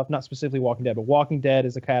type stuff. Not specifically Walking Dead, but Walking Dead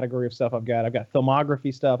is a category of stuff I've got. I've got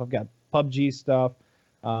filmography stuff. I've got PUBG stuff.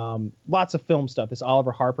 Lots of film stuff. This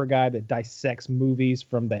Oliver Harper guy that dissects movies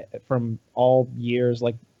from all years,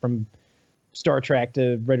 from Star Trek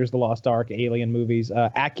to Raiders of the Lost Ark, Alien movies.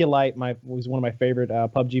 Acolyte was one of my favorite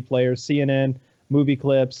PUBG players. CNN movie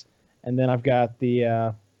clips, and then I've got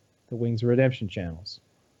the Wings of Redemption channels.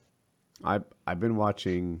 I've been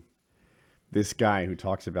watching this guy who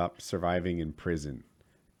talks about surviving in prison,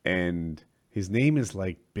 and his name is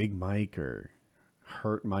Big Mike or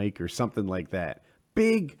Hurt Mike or something like that.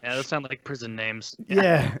 Big. Yeah, those sound like prison names.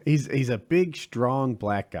 Yeah, he's a big, strong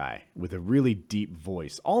black guy with a really deep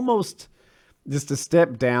voice, almost just a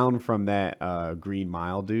step down from that Green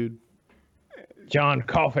Mile dude. John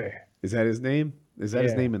Coffey. Is that his name? Is that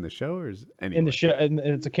his name in the show, or is anyway? In the show?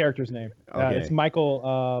 It's a character's name. Okay. It's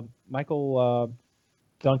Michael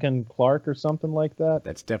Duncan Clark or something like that.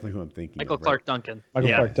 That's definitely who I'm thinking. Michael of, Clark right? Duncan.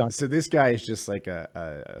 Clark Duncan. So this guy is just like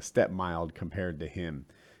a step mild compared to him,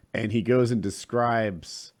 and he goes and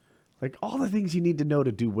describes all the things you need to know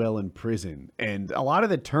to do well in prison, and a lot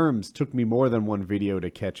of the terms took me more than one video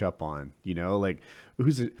to catch up on.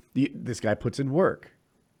 This guy puts in work.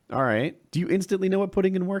 All right. Do you instantly know what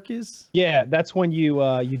putting in work is? Yeah, that's when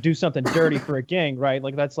you do something dirty for a gang, right?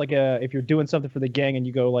 That's if you're doing something for the gang and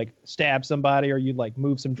you go stab somebody or you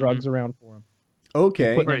move some drugs around for them.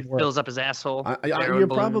 Okay. Where he fills up his asshole. You're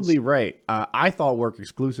probably right. I thought work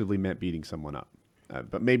exclusively meant beating someone up,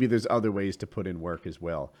 but maybe there's other ways to put in work as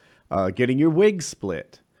well. Getting your wig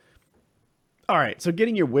split. All right. So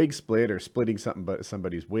getting your wig split or splitting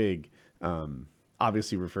somebody's wig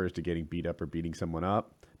obviously refers to getting beat up or beating someone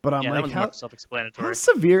up. But I'm that one's more self-explanatory. How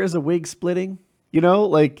severe is a wig splitting?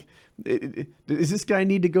 Does this guy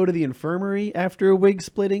need to go to the infirmary after a wig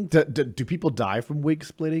splitting? Do people die from wig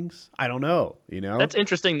splittings? I don't know. That's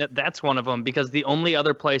interesting that's one of them, because the only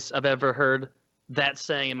other place I've ever heard that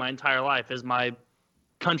saying in my entire life is my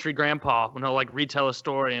country grandpa, when he'll retell a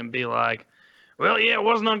story and be like, well, yeah, it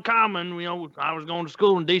wasn't uncommon. I was going to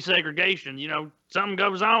school in desegregation. Something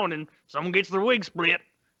goes on and someone gets their wig split.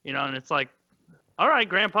 And it's like, all right,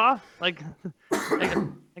 Grandpa. I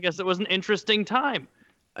guess it was an interesting time.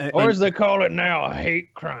 Or as they call it now, a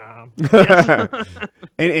hate crime.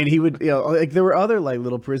 and he would, there were other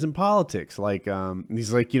little prison politics.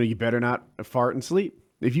 He's you better not fart and sleep.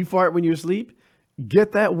 If you fart when you sleep,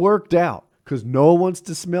 get that worked out, because no one wants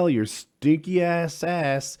to smell your stinky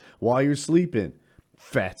ass while you're sleeping,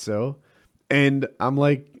 fatso. And I'm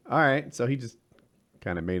like, all right. So he just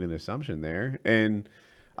kind of made an assumption there, and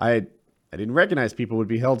I didn't recognize people would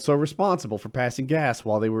be held so responsible for passing gas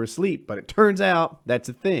while they were asleep. But it turns out that's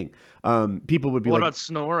a thing. People would be What like, about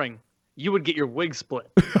snoring? You would get your wig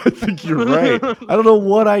split. I think you're right. I don't know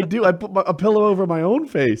what I do. I put a pillow over my own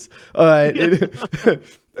face.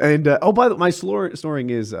 And oh, by the way, my snoring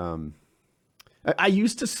is I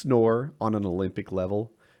used to snore on an Olympic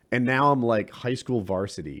level, and now I'm like high school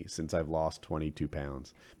varsity since I've lost 22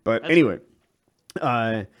 pounds. But anyway,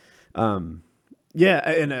 yeah,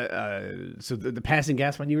 and so the passing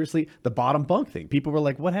gas when you were asleep, the bottom bunk thing. People were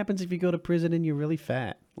like, "What happens if you go to prison and you're really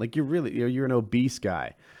fat? Like you're an obese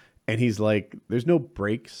guy?" And he's like, "There's no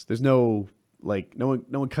breaks. There's no like no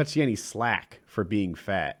one cuts you any slack for being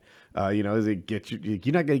fat. Does it get you?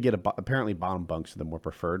 You're not gonna get apparently bottom bunks are the more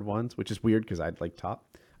preferred ones, which is weird because I'd like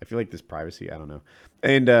top. I feel like there's privacy. I don't know.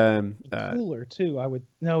 And Cooler too. I would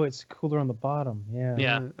no, it's cooler on the bottom. Yeah.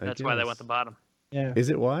 Yeah, I that's why they guess. want the bottom. Yeah. Is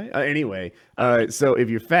it why? Anyway, so if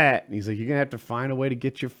you're fat, he's like, you're gonna have to find a way to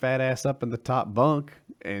get your fat ass up in the top bunk,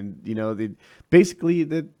 and it's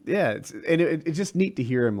just neat to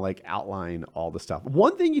hear him like outline all the stuff.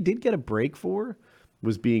 One thing you did get a break for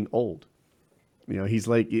was being old. He's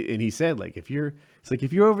like, and he said like if you're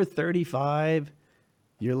over 35,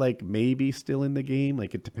 you're like maybe still in the game.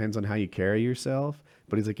 Like it depends on how you carry yourself.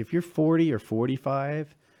 But he's like if you're 40 or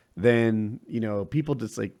 45. Then people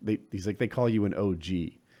just like they call you an OG,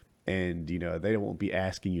 and they won't be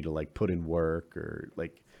asking you to like put in work or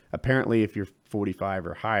like apparently if you're 45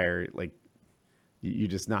 or higher, like you're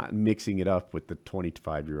just not mixing it up with the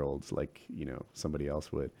 25-year-olds like somebody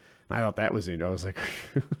else would. And I thought that was I was like,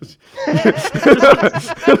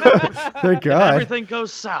 thank God. Everything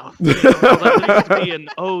goes south. That needs to be an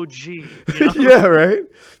OG. Yeah, right.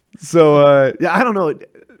 So I don't know.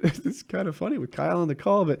 It's kind of funny with Kyle on the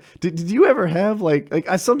call, but did you ever have like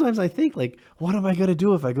I sometimes I think like, what am I gonna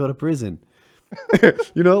do if I go to prison?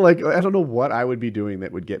 Like I don't know what I would be doing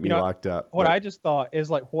that would get me locked up. What I just thought is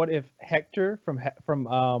like, what if Hector from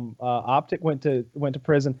Optic went to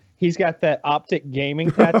prison? He's got that Optic gaming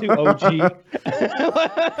tattoo, OG. You're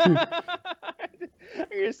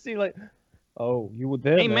gonna see like, oh, you were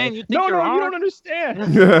there. Hey man, you think no, you're you armed? don't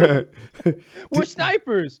understand. We're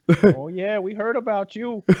snipers. Oh yeah, we heard about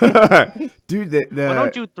you, dude. Why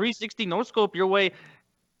don't you 360 no scope your way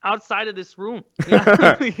outside of this room?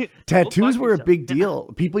 Tattoos were a big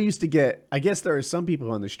deal. People used to get. I guess there are some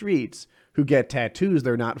people on the streets who get tattoos.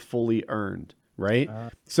 They're not fully earned, right?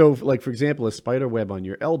 So, like for example, a spider web on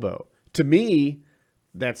your elbow. To me,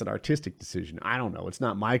 that's an artistic decision. I don't know. It's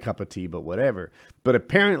not my cup of tea, but whatever. But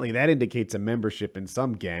apparently that indicates a membership in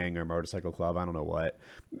some gang or motorcycle club. I don't know what.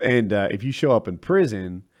 And if you show up in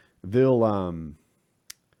prison, they'll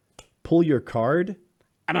pull your card.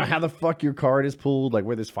 I don't know how the fuck your card is pulled, like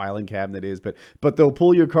where this filing cabinet is, but they'll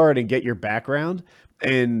pull your card and get your background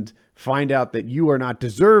and find out that you are not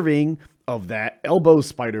deserving of that elbow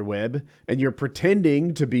spider web, and you're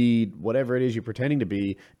pretending to be whatever it is you're pretending to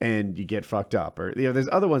be, and you get fucked up. Or there's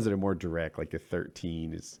other ones that are more direct, like the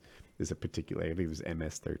 13 is a particular. I think it was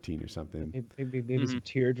MS-13 or something. Maybe some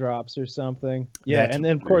teardrops or something. Yeah, and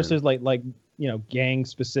then of course there's like gang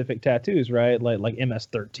specific tattoos, right? Like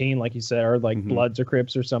MS-13, like you said, or like Bloods or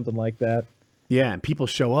Crips or something like that. Yeah, and people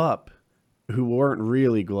show up who weren't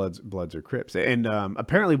really Bloods or Crips, and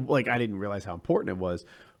apparently, like I didn't realize how important it was.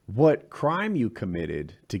 What crime you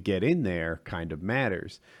committed to get in there kind of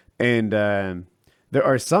matters. And there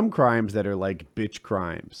are some crimes that are like bitch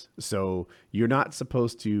crimes. So you're not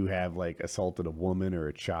supposed to have like assaulted a woman or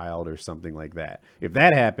a child or something like that. If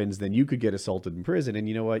that happens, then you could get assaulted in prison, and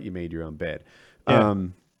you know what? You made your own bed. Yeah.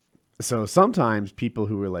 So sometimes people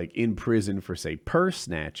who are like in prison for, say, purse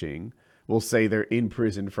snatching will say they're in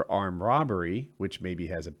prison for armed robbery, which maybe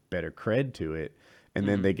has a better cred to it. And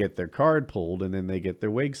then they get their card pulled, and then they get their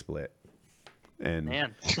wig split. And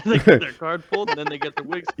man, they get their card pulled, and then they get their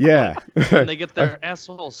wigs split. Yeah. And they get their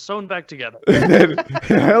assholes sewn back together. And then,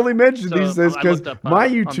 I only mentioned these things I because looked up, my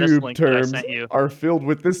on this YouTube link that I terms sent you. are filled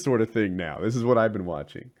with this sort of thing now. This is what I've been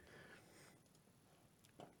watching.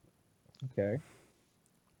 Okay.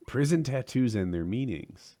 Prison tattoos and their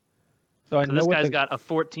meanings. So this guy's got a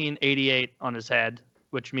 1488 on his head,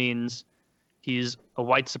 which means he's a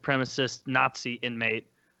white supremacist Nazi inmate.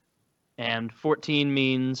 And 14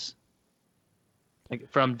 means, like,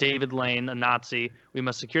 from David Lane, a Nazi, we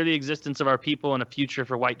must secure the existence of our people and a future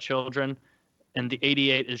for white children. And the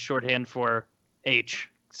 88 is shorthand for H,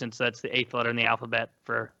 since that's the eighth letter in the alphabet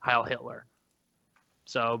for Heil Hitler.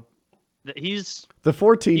 So he's... The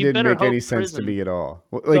 14 You didn't better make any hope sense to prison- me at all.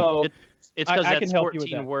 Like, So It's I because can that's help you with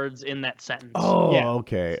 14 that. words in that sentence. Oh, Yeah,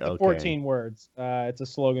 okay, The okay. 14 words. It's a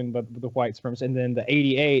slogan, but with the white supremacy. And then the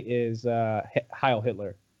 88 is Heil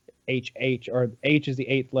Hitler. HH, or H is the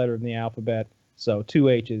 8th letter in the alphabet. So 2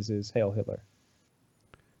 H's is Hail Hitler.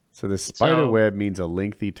 So the spider So- web means a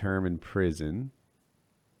lengthy term in prison.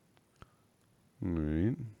 All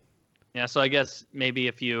right. Yeah, so I guess maybe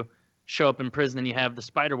if you show up in prison and you have the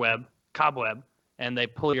spider web, cobweb, and they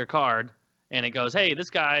pull your card and it goes, hey, this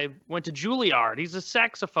guy went to Juilliard. He's a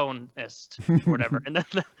saxophonist or whatever. And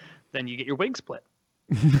then you get your wig split.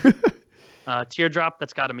 Teardrop,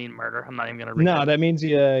 that's got to mean murder. I'm not even going to read No, it. that means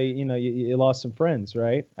you lost some friends,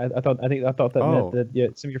 right? I thought that meant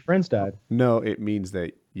that some of your friends died. No, it means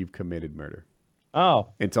that you've committed murder. Oh,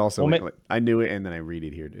 It's also, Well, I knew it, and then I read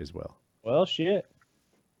it here as well. well, shit.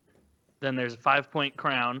 Then there's a 5-point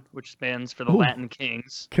crown, which stands for the Ooh. Latin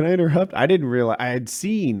kings. Can I interrupt? I didn't realize I had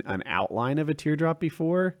seen an outline of a teardrop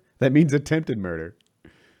before. That means attempted murder,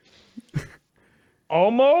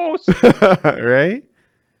 Almost. right?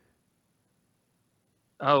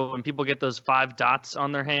 Oh, when people get those 5 dots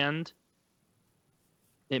on their hand,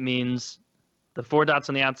 it means the 4 dots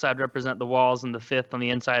on the outside represent the walls, and the 5th on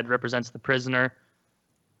the inside represents the prisoner.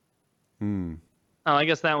 Hmm. Oh, I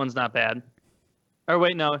guess that one's not bad. Or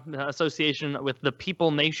wait, no, association with the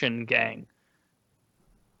People Nation gang.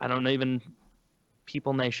 I don't even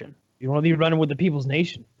People Nation. You want to be running with the People's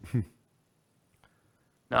Nation. No.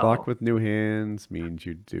 Clock with new hands means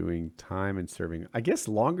you're doing time and serving. I guess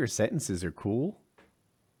longer sentences are cool.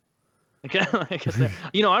 Okay, I guess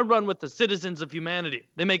I run with the citizens of humanity.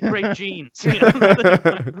 They make great genes. You know?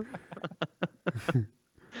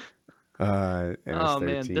 MS-13. Oh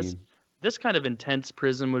man, this kind of intense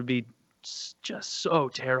prison would be just so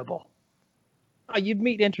terrible. Oh, you'd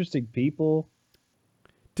meet interesting people.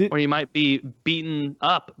 Or you might be beaten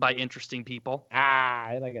up by interesting people.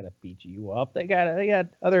 They gotta beat you up. They got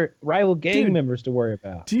other rival gang Dude. members to worry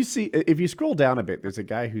about. Do you see, if you scroll down a bit, there's a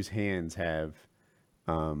guy whose hands have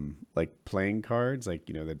like playing cards, like,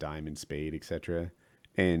 the diamond, spade, etc.,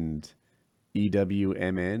 and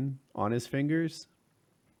EWMN on his fingers.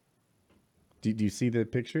 Do you see the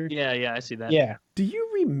picture? Yeah, I see that. Yeah. Do you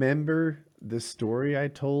remember the story I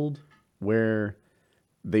told where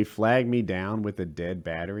they flagged me down with a dead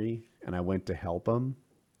battery and I went to help them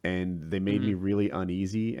and they made me really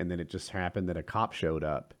uneasy, and then it just happened that a cop showed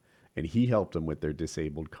up and he helped them with their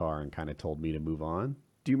disabled car and kind of told me to move on?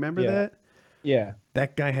 Do you remember Yeah. that? Yeah.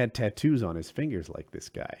 That guy had tattoos on his fingers like this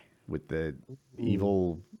guy with the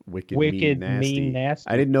evil, wicked, Wicked, mean, nasty.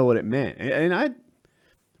 I didn't know what it meant. And I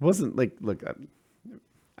wasn't like, look,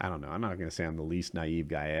 I don't know. I'm not going to say I'm the least naive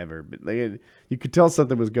guy ever, but you could tell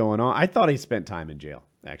something was going on. I thought he spent time in jail,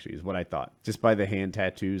 actually, is what I thought. Just by the hand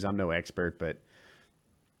tattoos. I'm no expert, but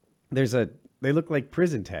they look like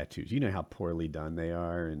prison tattoos. You know how poorly done they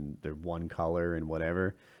are, and they're one color and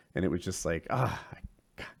whatever. And it was just like, I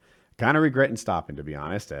kind of regretting stopping, to be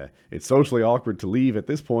honest. It's socially awkward to leave at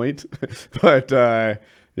this point, but you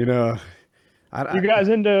guys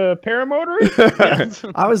into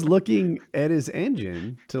paramotoring? I was looking at his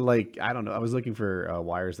engine to I don't know. I was looking for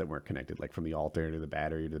wires that weren't connected, like from the alternator to the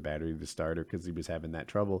battery to the starter, because he was having that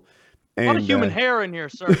trouble. A lot of human hair in here,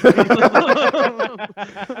 sir.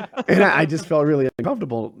 And I just felt really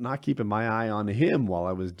uncomfortable not keeping my eye on him while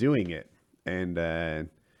I was doing it. And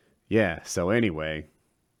yeah, so anyway,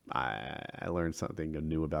 I learned something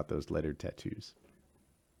new about those lettered tattoos.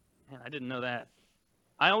 Man, I didn't know that.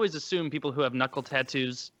 I always assume people who have knuckle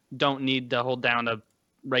tattoos don't need to hold down a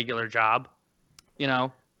regular job,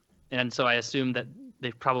 and so I assume that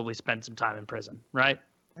they've probably spent some time in prison, right?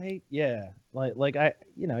 Yeah.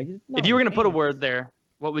 If you were gonna put a word there,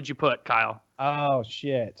 what would you put, Kyle? Oh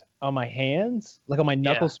shit! On my hands, like on my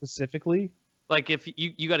knuckles specifically. Like if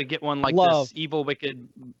you got to get one like Love. this evil, wicked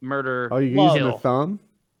murder. Oh, you're Love. using the thumb?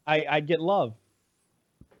 I get love.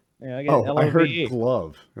 Yeah, I get Oh, I heard LOVE.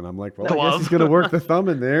 glove, and I'm like, well, I Glove. guess he's gonna work the thumb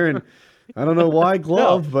in there, and I don't know why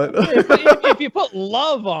glove, but if you put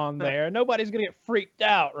love on there, nobody's gonna get freaked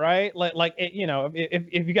out, right?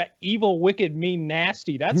 If you got evil, wicked, mean,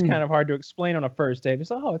 nasty, that's kind of hard to explain on a first date.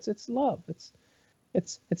 It's it's love.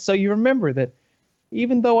 It's so you remember that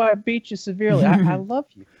even though I beat you severely, I love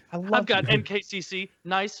you. I've got NKCC,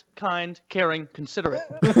 nice, kind, caring, considerate.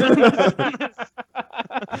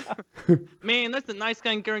 Man, that's a nice,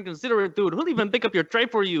 kind, caring, considerate dude. Who'll even pick up your tray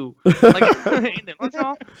for you? What's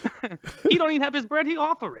wrong? He don't even have his bread. He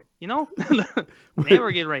offer it.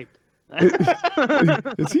 Never get raped.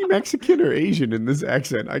 is he Mexican or Asian in this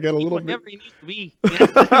accent? I got a little bit. Whatever he needs to be.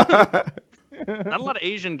 Not a lot of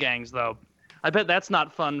Asian gangs, though. I bet that's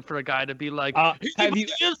not fun for a guy to be like, have you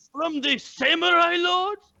from the samurai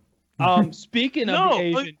lords? Speaking of No, the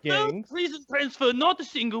Asian no gangs, prison transfer, not a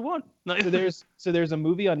single one. No. so there's a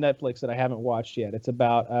movie on Netflix that I haven't watched yet. It's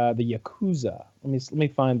about the Yakuza. Let me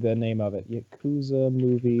find the name of it. Yakuza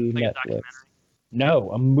movie, Like a Netflix. documentary?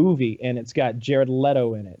 No, a movie, and it's got Jared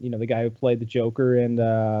Leto in it. You know, the guy who played the Joker, and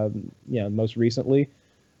most recently.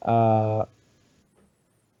 The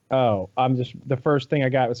first thing I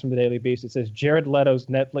got was from the Daily Beast. It says Jared Leto's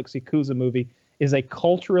Netflix Yakuza movie is a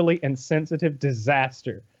culturally insensitive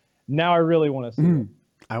disaster. Now I really want to see it.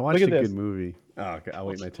 I watched Look a at good this. movie. Oh, okay, I'll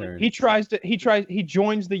wait my turn. He joins the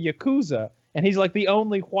Yakuza, and he's like the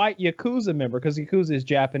only white Yakuza member because Yakuza is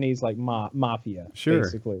Japanese like mafia, Sure.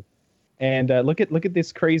 basically. And look at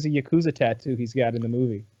this crazy Yakuza tattoo he's got in the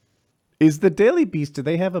movie. Is the Daily Beast? Do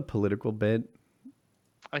they have a political bent?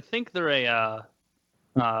 I think they're a.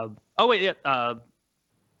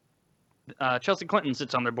 Chelsea Clinton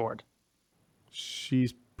sits on their board.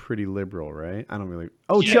 She's pretty liberal, right? I don't really.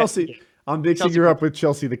 Oh, Yeah. Chelsea. I'm mixing Chelsea her up with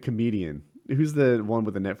Chelsea the comedian. Who's the one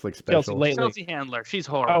with the Netflix special? Chelsea lately. Chelsea Handler, she's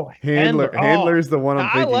horrible. Oh, Handler's the one I'm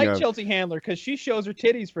I thinking like of. Chelsea Handler because she shows her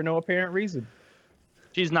titties for no apparent reason.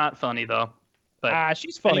 She's not funny though. But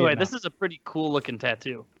She's funny. anyway, enough. this is a pretty cool looking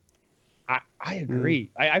tattoo. I agree.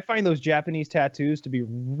 I find those Japanese tattoos to be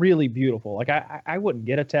really beautiful. Like I wouldn't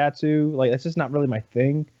get a tattoo. Like that's just not really my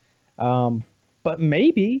thing. But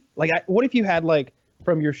maybe what if you had like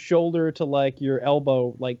from your shoulder to like your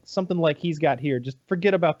elbow, like something like he's got here. Just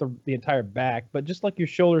forget about the entire back, but just like your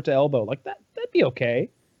shoulder to elbow, like that'd be okay.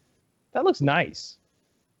 That looks nice.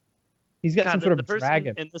 He's got some sort of person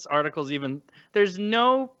dragon. in this article's even. There's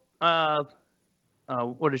no.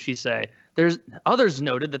 What does she say? There's others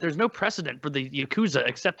noted that there's no precedent for the Yakuza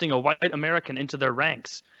accepting a white American into their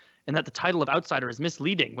ranks, and that the title of outsider is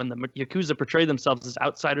misleading when the Yakuza portray themselves as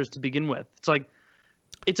outsiders to begin with. It's like,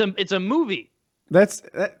 it's a movie.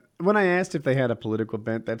 When I asked if they had a political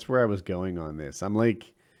bent, that's where I was going on this. I'm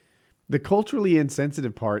like, the culturally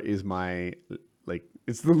insensitive part is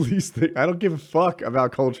it's the least thing. I don't give a fuck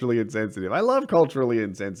about culturally insensitive. I love culturally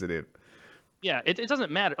insensitive. Yeah, it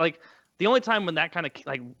doesn't matter. Like, the only time when that kind of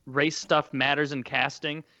like race stuff matters in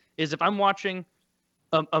casting is if I'm watching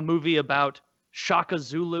a movie about Shaka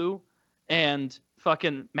Zulu and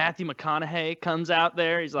fucking Matthew McConaughey comes out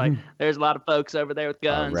there. He's like, there's a lot of folks over there with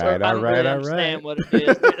guns. All right, I don't really understand what it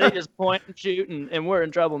is. They just point and shoot, and we're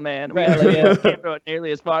in trouble, man. We can't throw it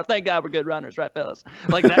nearly as far. Thank God we're good runners, right, fellas?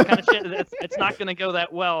 Like that kind of shit. It's not going to go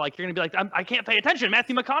that well. Like you're going to be like, I can't pay attention.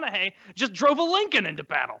 Matthew McConaughey just drove a Lincoln into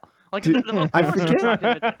battle. Like Dude, I forget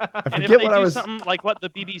what I was. Something like what the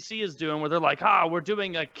BBC is doing, where they're like, we're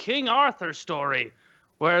doing a King Arthur story,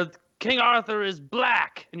 where King Arthur is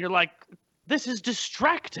black, and you're like, this is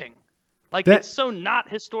distracting. Like it's so not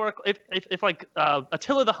historical. If like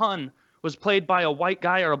Attila the Hun was played by a white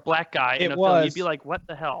guy or a black guy in a film, you'd be like, what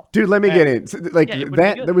the hell? Dude, let me get in.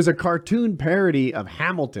 It There was a cartoon parody of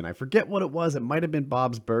Hamilton. I forget what it was. It might have been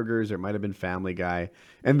Bob's Burgers or it might have been Family Guy.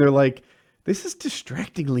 And they're like, this is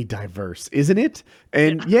distractingly diverse, isn't it?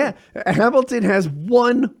 And yeah, Hamilton has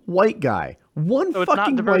one white guy. One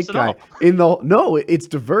fucking white guy No, it's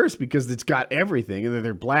diverse because it's got everything.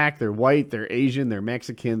 They're black, they're white, they're Asian, they're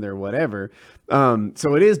Mexican, they're whatever.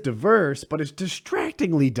 So it is diverse, but it's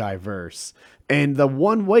distractingly diverse. And the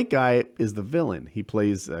one white guy is the villain. He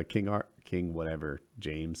plays King whatever,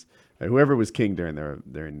 James, whoever was king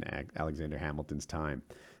during Alexander Hamilton's time.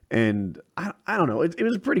 And I don't know. It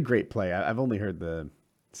was a pretty great play. I've only heard the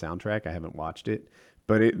soundtrack. I haven't watched it,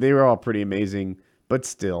 but they were all pretty amazing. But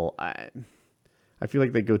still, I feel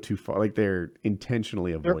like they go too far. Like they're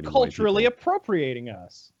intentionally avoiding. They're culturally appropriating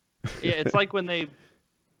us. Yeah, it's like when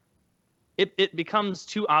it becomes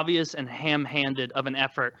too obvious and ham-handed of an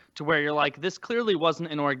effort to where you're like, this clearly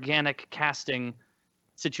wasn't an organic casting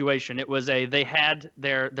situation. It was they had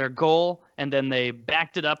their goal and then they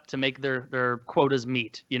backed it up to make their quotas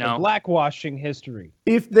meet, you know. Blackwashing history.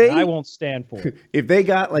 I won't stand for it. If they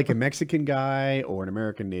got like a Mexican guy or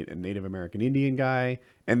a Native American Indian guy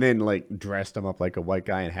and then like dressed him up like a white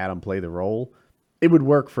guy and had him play the role, it would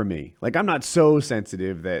work for me. Like I'm not so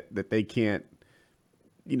sensitive that they can't,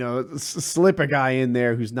 you know, slip a guy in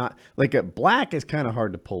there who's not like a black is kind of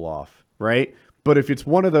hard to pull off, right? But if it's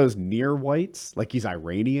one of those near whites, like he's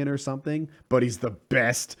Iranian or something, but he's the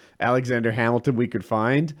best Alexander Hamilton we could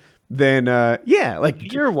find, then yeah, like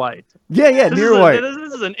near white. Yeah, near white.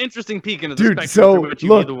 This is an interesting peek into the Dude, spectrum so through which you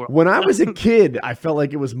view the world. when I was a kid, I felt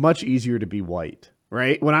like it was much easier to be white,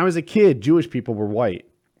 right? When I was a kid, Jewish people were white.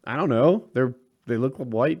 I don't know. They look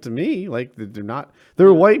white to me. Like there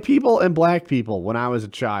were white people and black people when I was a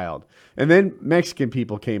child. And then Mexican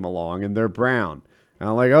people came along and they're brown. And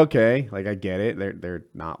I'm like, okay, like I get it. They're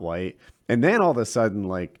not white. And then all of a sudden,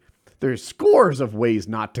 like there's scores of ways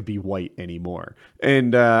not to be white anymore.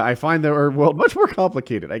 And I find that are, well, much more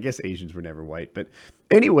complicated. I guess Asians were never white. But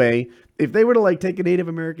anyway, if they were to like take a Native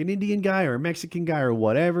American Indian guy or a Mexican guy or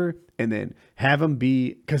whatever, and then have him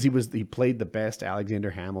be, because he played the best Alexander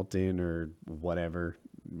Hamilton or whatever,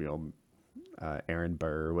 Aaron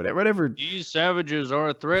Burr or whatever. These savages are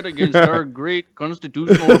a threat against our great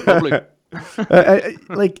constitutional republic.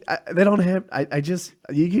 They don't have. I just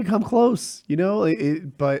you can come close,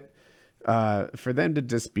 but for them to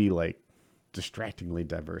just be like distractingly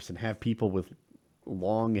diverse and have people with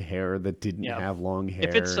long hair that didn't have long hair.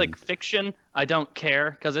 If it's like fiction, I don't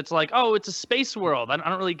care because it's like, oh, it's a space world. I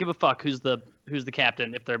don't really give a fuck who's the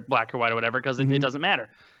captain, if they're black or white or whatever, because it doesn't matter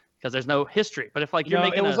because there's no history. But if like you're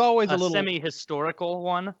making a semi-historical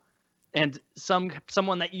one, and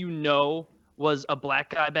someone that was a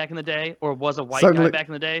black guy back in the day or was a white guy back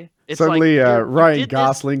in the day, it's suddenly like Ryan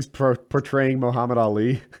Gosling's portraying Muhammad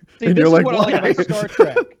Ali. See, and this is what I like about Star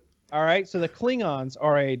Trek. All right, so the Klingons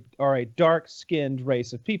are a dark-skinned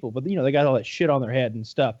race of people, but they got all that shit on their head and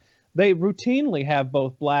stuff. They routinely have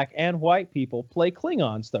both black and white people play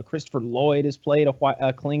Klingons, though. Christopher Lloyd has played a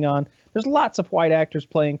Klingon. There's lots of white actors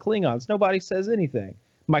playing Klingons. Nobody says anything.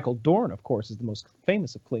 Michael Dorn, of course, is the most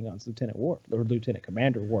famous of Klingons, Lieutenant Worf, or Lieutenant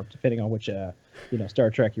Commander Worf, depending on which Star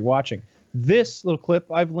Trek you're watching. This little clip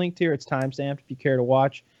I've linked here, it's timestamped if you care to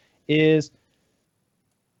watch, is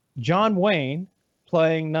John Wayne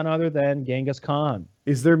playing none other than Genghis Khan.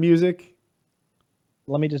 Is there music?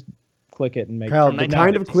 Let me just click it and make Kyle, the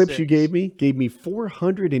kind of clips you gave me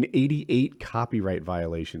 488 copyright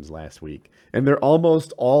violations last week, and they're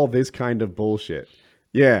almost all this kind of bullshit.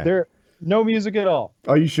 Yeah. There no music at all.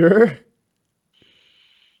 Are you sure?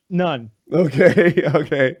 None. Okay.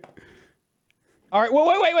 All right.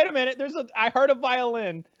 Well, wait a minute. I heard a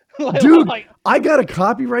violin. Dude, I got a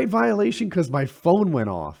copyright violation because my phone went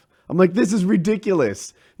off. I'm like, this is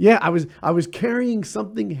ridiculous. Yeah, I was carrying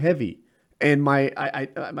something heavy, and I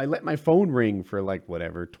let my phone ring for like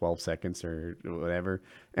 12 seconds or whatever,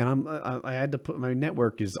 and I had to put my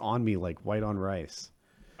network is on me like white on rice.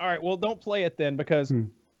 All right. Well, don't play it then because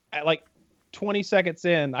at like 20 seconds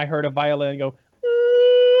in, I heard a violin go.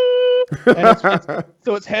 And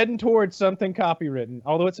so it's heading towards something copywritten,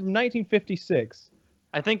 although it's from 1956.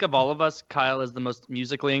 I think of all of us, Kyle is the most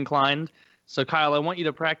musically inclined. So Kyle, I want you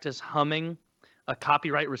to practice humming a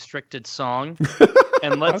copyright restricted song,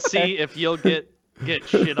 and let's see if you'll get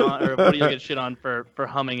shit on, or what do you get shit on for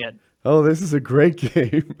humming it. Oh, this is a great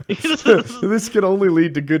game. This could only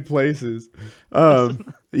lead to good places.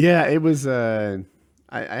 Yeah, it was. I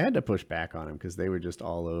had to push back on them because they were just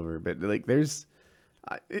all over. But like,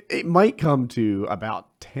 it might come to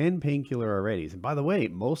about 10 Painkiller already. And by the way,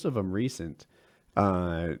 most of them recent.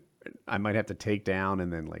 I might have to take down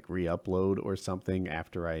and then like re-upload or something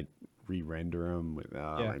after I re-render them.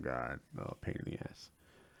 My god, pain in the ass.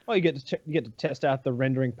 Well, you get to test out the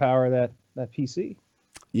rendering power of that PC.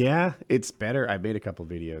 Yeah, it's better. I made a couple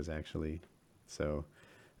videos actually, so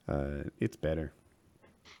it's better.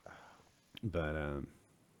 But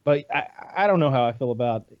I don't know how I feel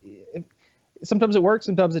about it. Sometimes it works,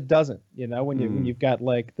 sometimes it doesn't. When you've got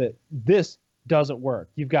like this doesn't work.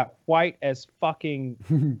 You've got white as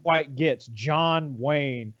fucking white gets, John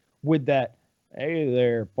Wayne with that, hey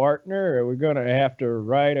there, partner, we're gonna have to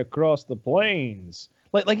ride across the plains.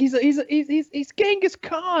 Like he's Genghis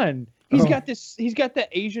Khan. He's got that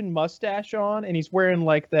Asian mustache on, and he's wearing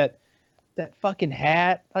like that fucking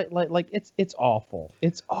hat. Like it's awful.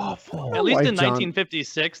 It's awful. At least in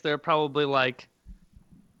 1956, they're probably like,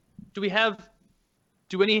 do we have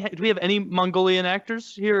any Mongolian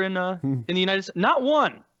actors here in the United States? Not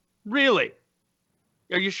one, really.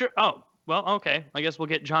 Are you sure? Oh, well, okay. I guess we'll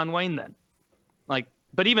get John Wayne then. Like,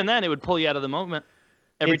 but even then, it would pull you out of the moment.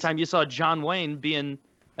 Every time you saw John Wayne being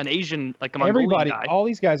an Asian, like a Mongolian guy. All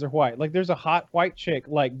these guys are white. Like, there's a hot white chick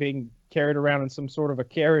like being carried around in some sort of a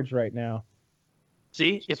carriage right now.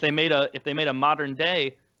 See, if they made a modern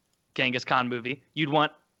day Genghis Khan movie, you'd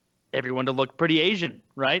want everyone to look pretty Asian,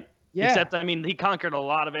 right? Yeah. Except, I mean, he conquered a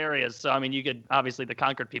lot of areas, so I mean, you could obviously the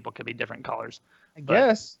conquered people could be different colors. I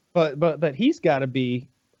guess, but he's got to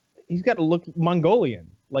look Mongolian.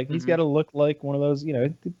 Like he's got to look like one of those,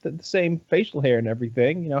 the same facial hair and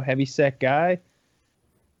everything. Heavy set guy.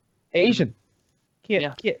 Asian.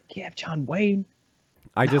 Can't have John Wayne.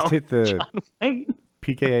 I just hit the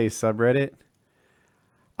PKA subreddit.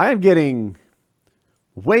 I am getting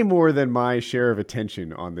way more than my share of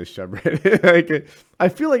attention on this subreddit. Like, I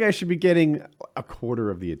feel like I should be getting a quarter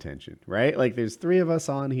of the attention, right? Like there's 3 of us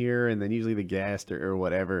on here and then usually the guest or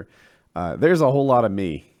whatever. There's a whole lot of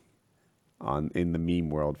me in the meme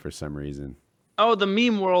world for some reason. Oh, the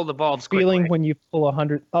meme world evolves Feeling quickly. when you pull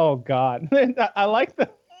 100. Oh God, I like the.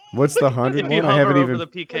 What's the 100 If you one? I hover haven't over even. the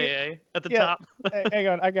PKA at the Yeah. top. Hang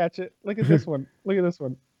on, I got you. Look at this one. Look at this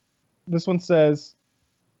one. This one says,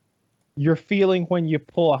 "You're feeling when you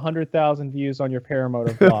pull 100,000 views on your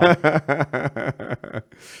paramotor vlog."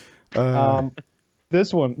 Uh,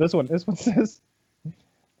 This one says,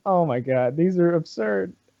 "Oh my God, these are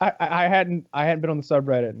absurd." I hadn't been on the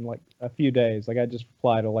subreddit in like a few days. Like I just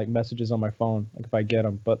reply to like messages on my phone, like if I get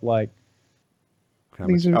them. But like, how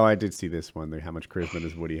much, these are. oh, I did see this one. How much charisma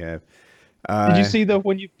does Woody have? Did you see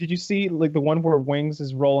did you see like the one where Wings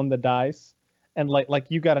is rolling the dice, and like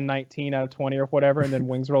you got a 19 out of 20 or whatever, and then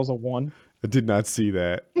Wings rolls a 1? I did not see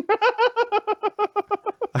that.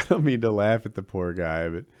 I don't mean to laugh at the poor guy,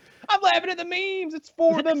 but I'm laughing at the memes. It's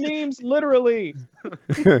for the memes, literally.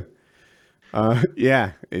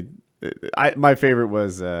 yeah, my favorite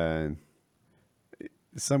was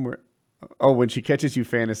somewhere. Oh, when she catches you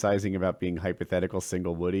fantasizing about being hypothetical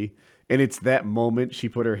single Woody, and it's that moment she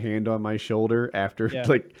put her hand on my shoulder after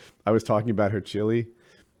like I was talking about her chili.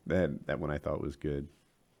 That one I thought was good.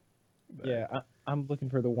 But Yeah, I'm looking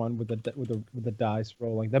for the one with the dice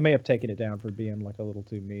rolling. They may have taken it down for being like a little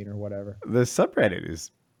too mean or whatever. the subreddit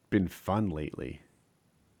has been fun lately.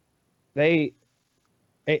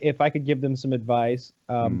 If I could give them some advice,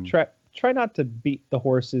 try not to beat the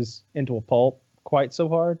horses into a pulp quite so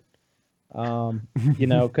hard.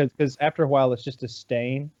 Because after a while it's just a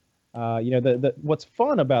stain. The what's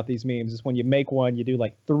fun about these memes is when you make one, you do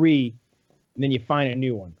like 3, and then you find a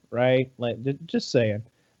new one, right? Like just saying.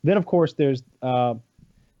 Then of course there's now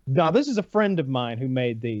this is a friend of mine who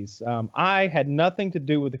made these. I had nothing to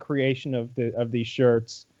do with the creation of these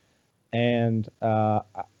shirts, and I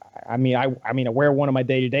wear one in my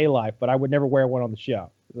day-to-day life, but I would never wear one on the show.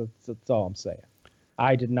 That's all I'm saying.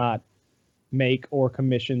 I did not make or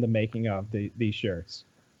commission the making of these shirts.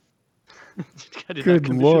 I did Good not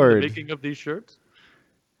commission Lord. the making of these shirts.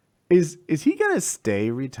 Is he gonna stay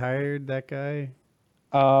retired? That guy?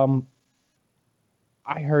 I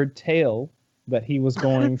heard tale that he was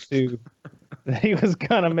going to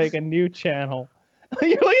make a new channel.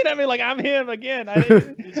 You're looking at me like I'm him again.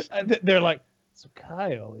 They're like, so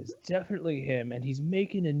Kyle is definitely him, and he's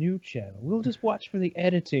making a new channel. We'll just watch for the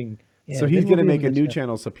editing. Yeah, So he's then we'll gonna be make able a to new tell.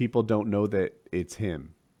 channel so people don't know that it's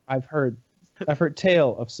him. I've heard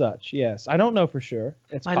tale of such. Yes, I don't know for sure.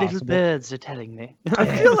 It's My possible. little birds are telling me. I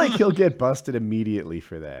feel like he'll get busted immediately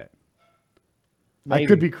for that. I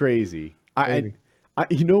could Maybe. be crazy. Maybe.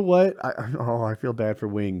 You know what? I feel bad for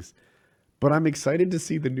Wings, but I'm excited to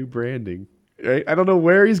see the new branding. Right? I don't know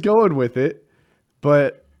where he's going with it,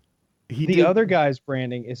 but The other guy's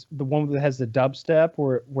branding is the one that has the dubstep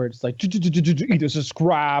where it's like either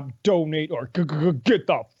subscribe, donate, or get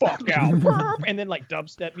the fuck out, and then like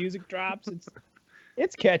dubstep music drops.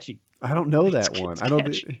 It's catchy. I don't know that one. I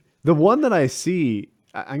don't. The one that I see,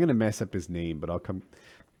 I'm gonna mess up his name, but I'll come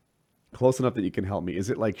close enough that you can help me. Is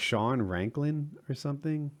it like Sean Ranklin or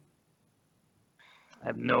something? I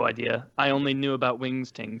have no idea. I only knew about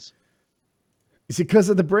Wings Tings. Is it because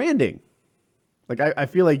of the branding? Like I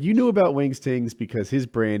feel like you knew about Wings Tings because his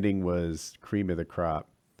branding was cream of the crop.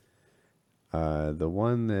 The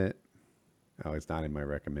one that it's not in my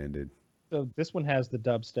recommended. So this one has the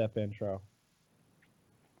dubstep intro.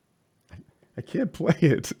 I can't play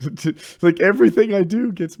it. Like everything I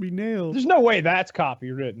do gets me nailed. There's no way that's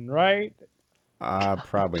copywritten, right?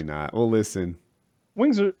 Probably not. Well, listen.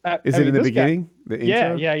 Wings are. Is it in the beginning? The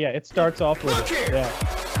intro? Yeah. It starts off with it. Yeah.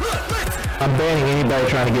 I'm banning anybody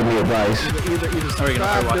trying to give me advice. Either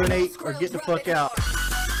subscribe, donate, or get the fuck out.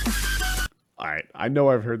 All right. I know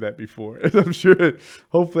I've heard that before. I'm sure.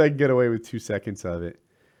 Hopefully, I can get away with 2 seconds of it.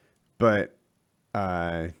 But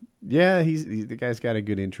yeah, the guy's got a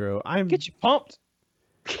good intro. Get you pumped.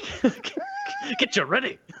 Get you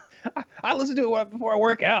ready. I listen to it before I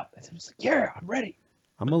work out. I'm just like, yeah, I'm ready.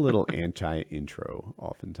 I'm a little anti-intro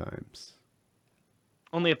oftentimes.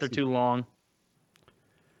 Only if they're too long.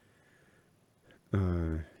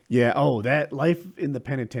 Yeah. Oh, that Life in the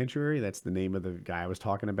Penitentiary. That's the name of the guy I was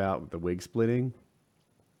talking about with the wig splitting.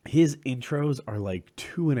 His intros are like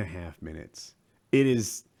 2.5 minutes. It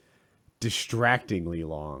is distractingly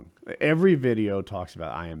long. Every video talks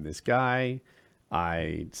about I am this guy.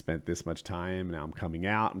 I spent this much time. Now I'm coming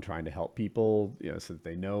out. I'm trying to help people, so that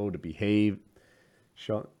they know to behave.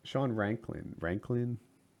 Sean Ranklin.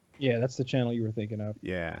 Yeah, that's the channel you were thinking of.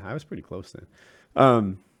 Yeah, I was pretty close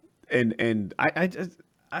then. And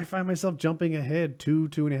I find myself jumping ahead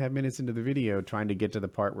 2.5 minutes into the video trying to get to the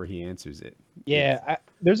part where he answers it. Yeah,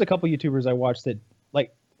 there's a couple YouTubers I watched that,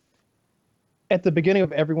 like, at the beginning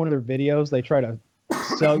of every one of their videos, they try to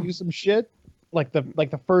sell you some shit,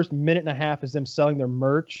 the first minute and a half is them selling their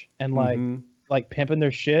merch and like pimping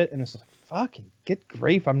their shit, and it's like, fucking get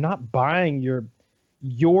grief. I'm not buying your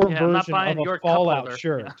I'm not version buying of your a cup Fallout holder.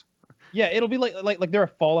 shirt. Yeah. Yeah, it'll be like they're a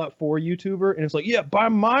Fallout 4 YouTuber, and it's like, yeah, buy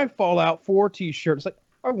my Fallout 4 T-shirt. It's like,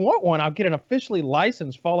 I want one. I'll get an officially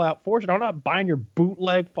licensed Fallout 4 shirt. I'm not buying your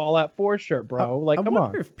bootleg Fallout 4 shirt, bro. Like, I come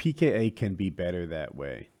wonder on. if PKA can be better that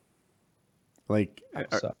way. Like,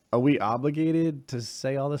 So. are we obligated to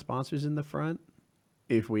say all the sponsors in the front?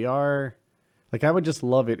 If we are, like, I would just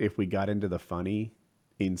love it if we got into the funny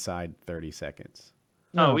inside 30 seconds.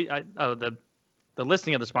 No. The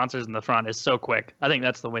listing of the sponsors in the front is so quick. I think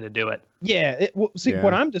that's the way to do it. Yeah, see, Yeah.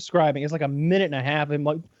 what I'm describing is like a minute and a half. I'm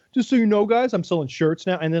like, just so you know, guys, I'm selling shirts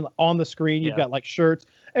now. And then on the screen, you've Yeah. got like shirts,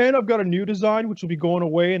 and I've got a new design which will be going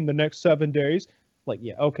away in the next 7 days. Like,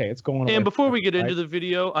 yeah, okay, it's going away. And before we get right? into the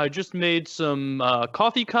video, I just made some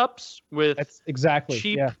coffee cups with That's exactly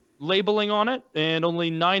cheap yeah. labeling on it, and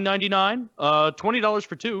only $9.99. $20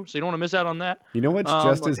 for two, so you don't want to miss out on that. You know what's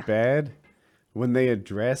just like- as bad? When they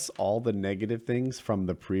address all the negative things from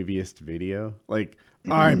the previous video. Like,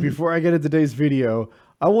 all right, before I get into today's video,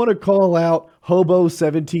 I want to call out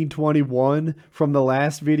Hobo1721 from the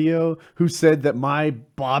last video who said that my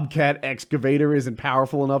Bobcat excavator isn't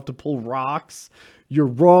powerful enough to pull rocks. You're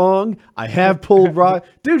wrong. I have pulled rock.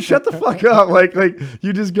 Dude, shut the fuck up. Like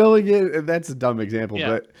you just going in, and that's a dumb example,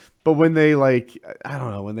 Yeah. but when they like, I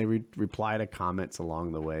don't know, when they reply to comments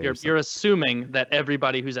along the way, or You're assuming that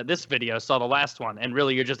everybody who's at this video saw the last one, and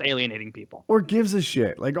really you're just alienating people. or gives a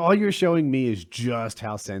shit. Like, all you're showing me is just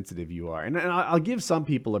how sensitive you are. And I'll give some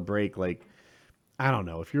people a break. Like, I don't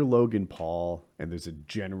know, if you're Logan Paul and there's a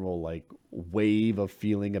general like wave of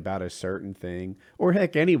feeling about a certain thing, or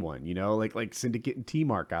heck, anyone, you know, like Syndicate and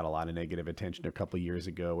T-Mark got a lot of negative attention a couple years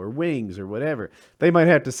ago, or Wings or whatever. They might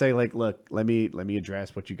have to say like, look, let me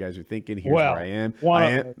address what you guys are thinking. Here's Well, where I am. one I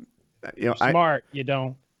of- am, you know, Smart, you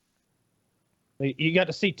don't. You got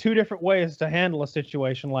to see two different ways to handle a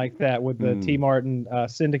situation like that with the T. Martin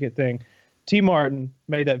Syndicate thing. T. Martin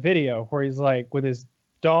made that video where he's like with his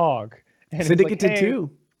dog. And it's Syndicate like, did hey, too.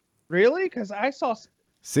 Really? Because I saw.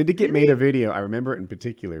 Syndicate made a video. I remember it in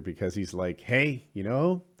particular because he's like, hey, you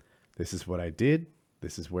know, this is what I did.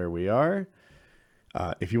 This is where we are.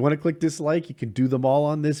 If you want to click dislike, you can do them all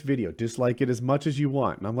on this video. Dislike it as much as you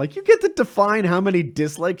want. And I'm like, you get to define how many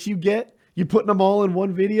dislikes you get? You putting them all in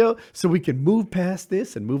one video so we can move past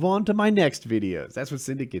this and move on to my next videos. That's what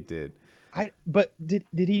Syndicate did. But did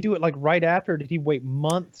he do it like right after? Or did he wait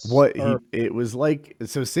months? It was like,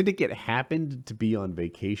 so Syndicate happened to be on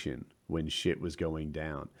vacation when shit was going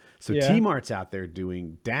down. So Yeah. T-Mart's out there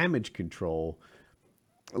doing damage control,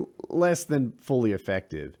 less than fully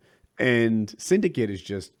effective, and Syndicate is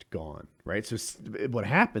just gone, right? So what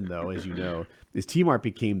happened though, as you know, is T-Mart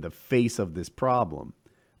became the face of this problem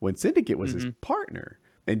when Syndicate was his partner,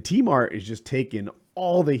 and T-Mart is just taking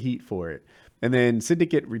all the heat for it. And then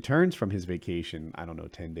Syndicate returns from his vacation, I don't know,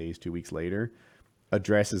 10 days, 2 weeks later,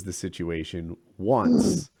 addresses the situation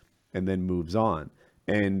once, and then moves on.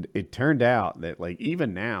 And it turned out that, like,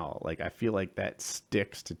 even now, like, I feel like that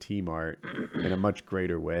sticks to T-Mart in a much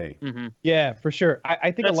greater way. Yeah, for sure.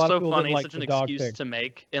 I think That's a lot so of people funny. didn't like Such an the dog excuse thing. to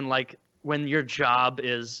make, and like when your job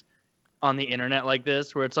is on the internet like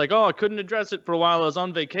this, where it's like, oh, I couldn't address it for a while. I was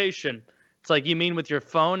on vacation. It's like, you mean with your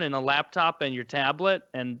phone and a laptop and your tablet,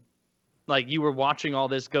 and like you were watching all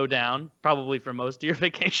this go down probably for most of your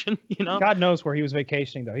vacation, you know? God knows where he was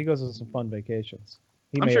vacationing though. He goes on some fun vacations.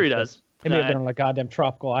 I'm sure he does. He may have been on a goddamn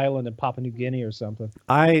tropical island in Papua New Guinea or something.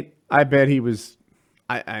 I bet he was.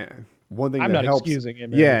 One thing I'm that not helps, excusing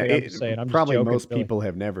him or Yeah, anything, I'm just saying, I'm just probably joking, most really. people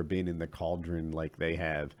have never been in the cauldron like they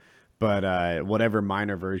have. But whatever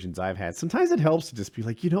minor versions I've had, sometimes it helps to just be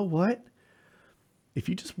like, you know what? If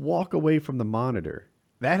you just walk away from the monitor,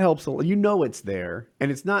 that helps. You know it's there,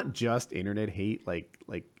 and it's not just internet hate like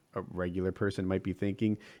a regular person might be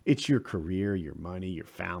thinking. It's your career, your money, your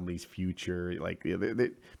family's future. Like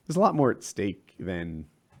there's a lot more at stake than,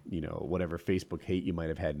 you know, whatever Facebook hate you might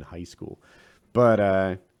have had in high school.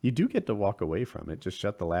 But you do get to walk away from it. Just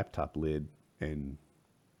shut the laptop lid and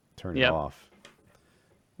turn it Yep. off,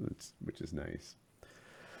 which is nice.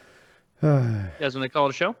 You guys want to call it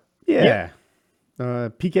a show? Yeah.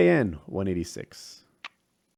 PKN 186.